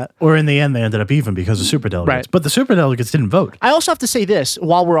something like that. Or in the end, they ended up even because of superdelegates. Right. But the superdelegates didn't vote. I also have to say this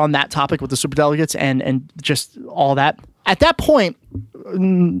while we're on that topic with the superdelegates and just all that. At that point,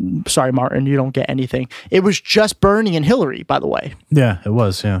 sorry, Martin, you don't get anything. It was just Bernie and Hillary, by the way. Yeah, it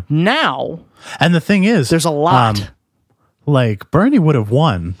was, yeah. Now, And the thing is, there's a lot. Bernie would have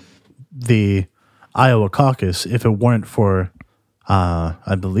won the Iowa caucus if it weren't for,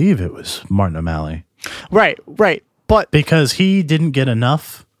 I believe it was Martin O'Malley. Right. But Because he didn't get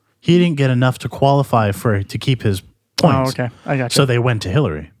enough. He didn't get enough to qualify to keep his points. okay. I gotcha. So they went to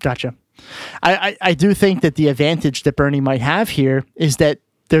Hillary. Gotcha. I do think that the advantage that Bernie might have here is that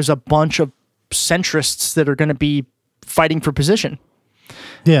there's a bunch of centrists that are going to be fighting for position.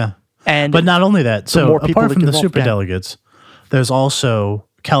 Yeah. But not only that, so more people apart that from the get involved, superdelegates, there's also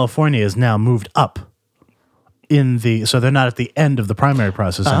California is now moved up so they're not at the end of the primary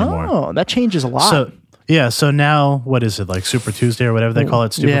process anymore. Oh, that changes a lot. So now what is it, like Super Tuesday or whatever they call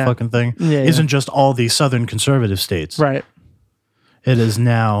it, stupid Yeah. fucking thing? Yeah. Isn't just all the southern conservative states. Right. It is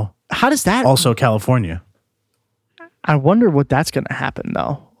now How does that also California. I wonder what that's going to happen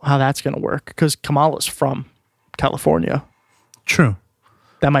though. How that's going to work because Kamala's from California. True.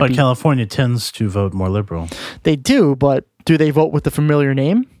 That might But be California tends to vote more liberal. They do, but do they vote with the familiar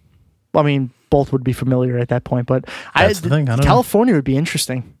name? I mean, both would be familiar at that point, but That's the thing, I don't know. California would be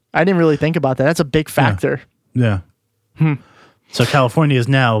interesting. I didn't really think about that. That's a big factor. Yeah. So California is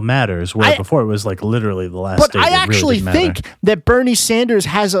now matters, where before it was like literally the last But state I that really actually didn't matter. think that Bernie Sanders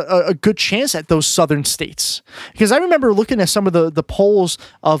has a good chance at those southern states. Because I remember looking at some of the polls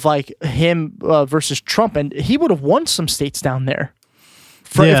of like him versus Trump, and he would have won some states down there.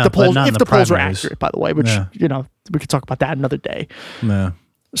 Yeah, if the but polls not in if the the polls were primaries. accurate, by the way, which Yeah. we could talk about that another day. Yeah.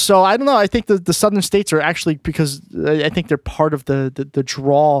 So I don't know. I think the southern states are actually because I think they're part of the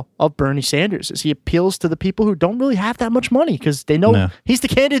draw of Bernie Sanders. Is he appeals to the people who don't really have that much money because they know he's the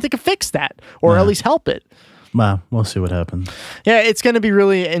candidate that can fix that or at least help it. Well, we'll see what happens. Yeah, it's going to be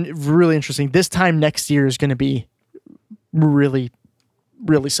really interesting. This time next year is going to be really,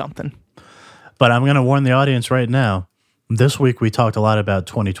 really something. But I'm going to warn the audience right now. This week we talked a lot about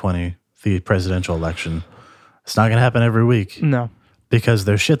 2020, the presidential election. It's not going to happen every week. No. Because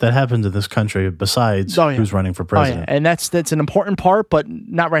there's shit that happens in this country besides who's running for president. And that's an important part, but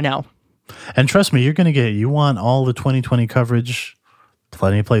not right now. And trust me, you want all the 2020 coverage,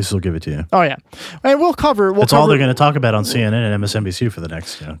 plenty of places will give it to you. Oh, yeah. And we'll cover... It's all they're going to talk about on CNN and MSNBC for the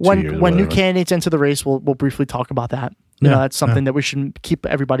next 2 years. When new candidates enter the race, we'll briefly talk about that. That's something that we should keep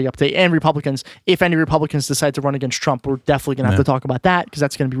everybody up to date. And Republicans, if any Republicans decide to run against Trump, we're definitely going to have to talk about that because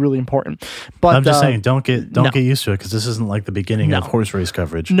that's going to be really important. But I'm just saying, don't get used to it because this isn't like the beginning of horse race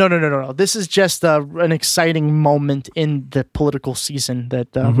coverage. No. This is just an exciting moment in the political season that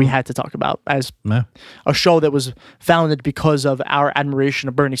we had to talk about as a show that was founded because of our admiration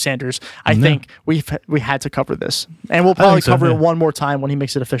of Bernie Sanders. I think we had to cover this, and we'll probably cover it one more time when he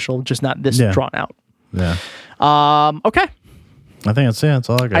makes it official, just not this drawn out. Yeah. Okay. I think that's it. That's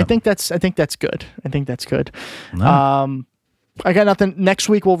all I got. I think that's good. No. I got nothing. Next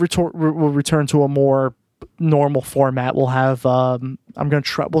week we'll return to a more normal format. We'll have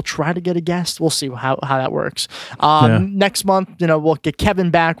we'll try to get a guest. We'll see how that works. Next month, we'll get Kevin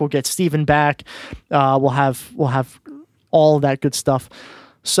back. We'll get Steven back. We'll have all of that good stuff.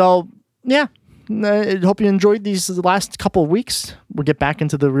 So yeah. I hope you enjoyed these last couple of weeks. We'll get back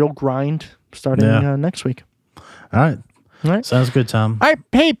into the real grind starting next week. All right. Sounds good, Tom. All right.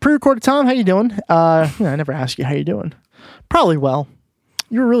 Hey, pre-recorded Tom, how you doing? I never asked you how you doing. Probably well.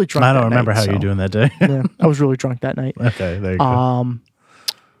 You were really drunk. I don't remember how you're doing that day. Yeah, I was really drunk that night. Okay, there you go.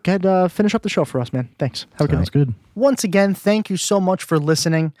 Go ahead, finish up the show for us, man. Thanks. Have a good night. Sounds good. Once again, thank you so much for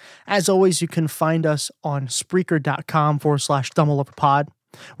listening. As always, you can find us on Spreaker.com/DumbleOverPod.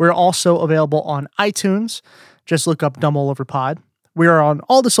 We're also available on iTunes. Just look up DumbleOverPod. We are on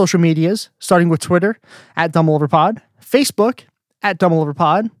all the social medias, starting with Twitter @DumbleOverPod, Facebook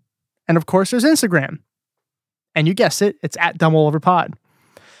 @DumbleOverPod, and of course, there's Instagram. And you guessed it, it's @DumbleOverPod.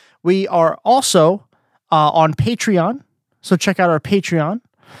 We are also on Patreon, so check out our Patreon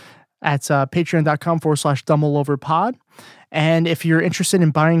at patreon.com/DumbleOverPod. And if you're interested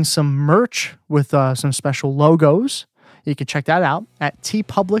in buying some merch with some special logos, you can check that out at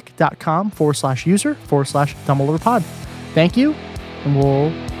tpublic.com/user/DumbleOverPod. Thank you, and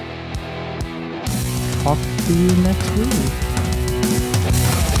we'll talk to you next week.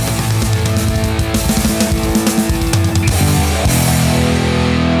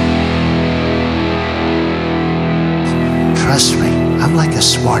 Trust me, I'm like a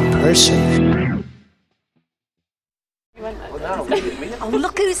smart person. Oh,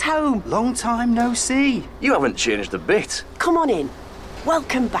 look who's home. Long time no see. You haven't changed a bit. Come on in.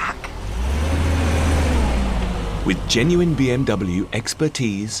 Welcome back. With genuine BMW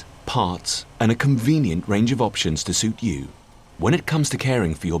expertise, parts, and a convenient range of options to suit you, when it comes to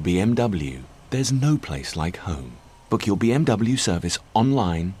caring for your BMW, there's no place like home. Book your BMW service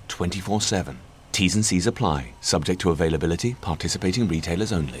online 24/7. T's and C's apply, subject to availability, participating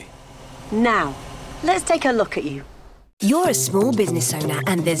retailers only. Now, let's take a look at you. You're a small business owner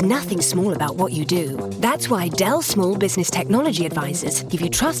and there's nothing small about what you do. That's why Dell Small Business Technology Advisors give you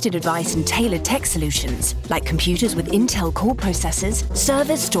trusted advice and tailored tech solutions, like computers with Intel Core processors,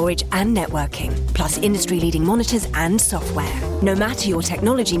 servers, storage, and networking, plus industry-leading monitors and software. No matter your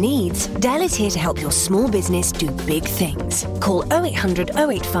technology needs, Dell is here to help your small business do big things. Call 0800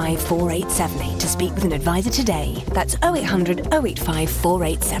 085 4878 to speak with an advisor today. That's 0800 085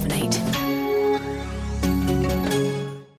 4878.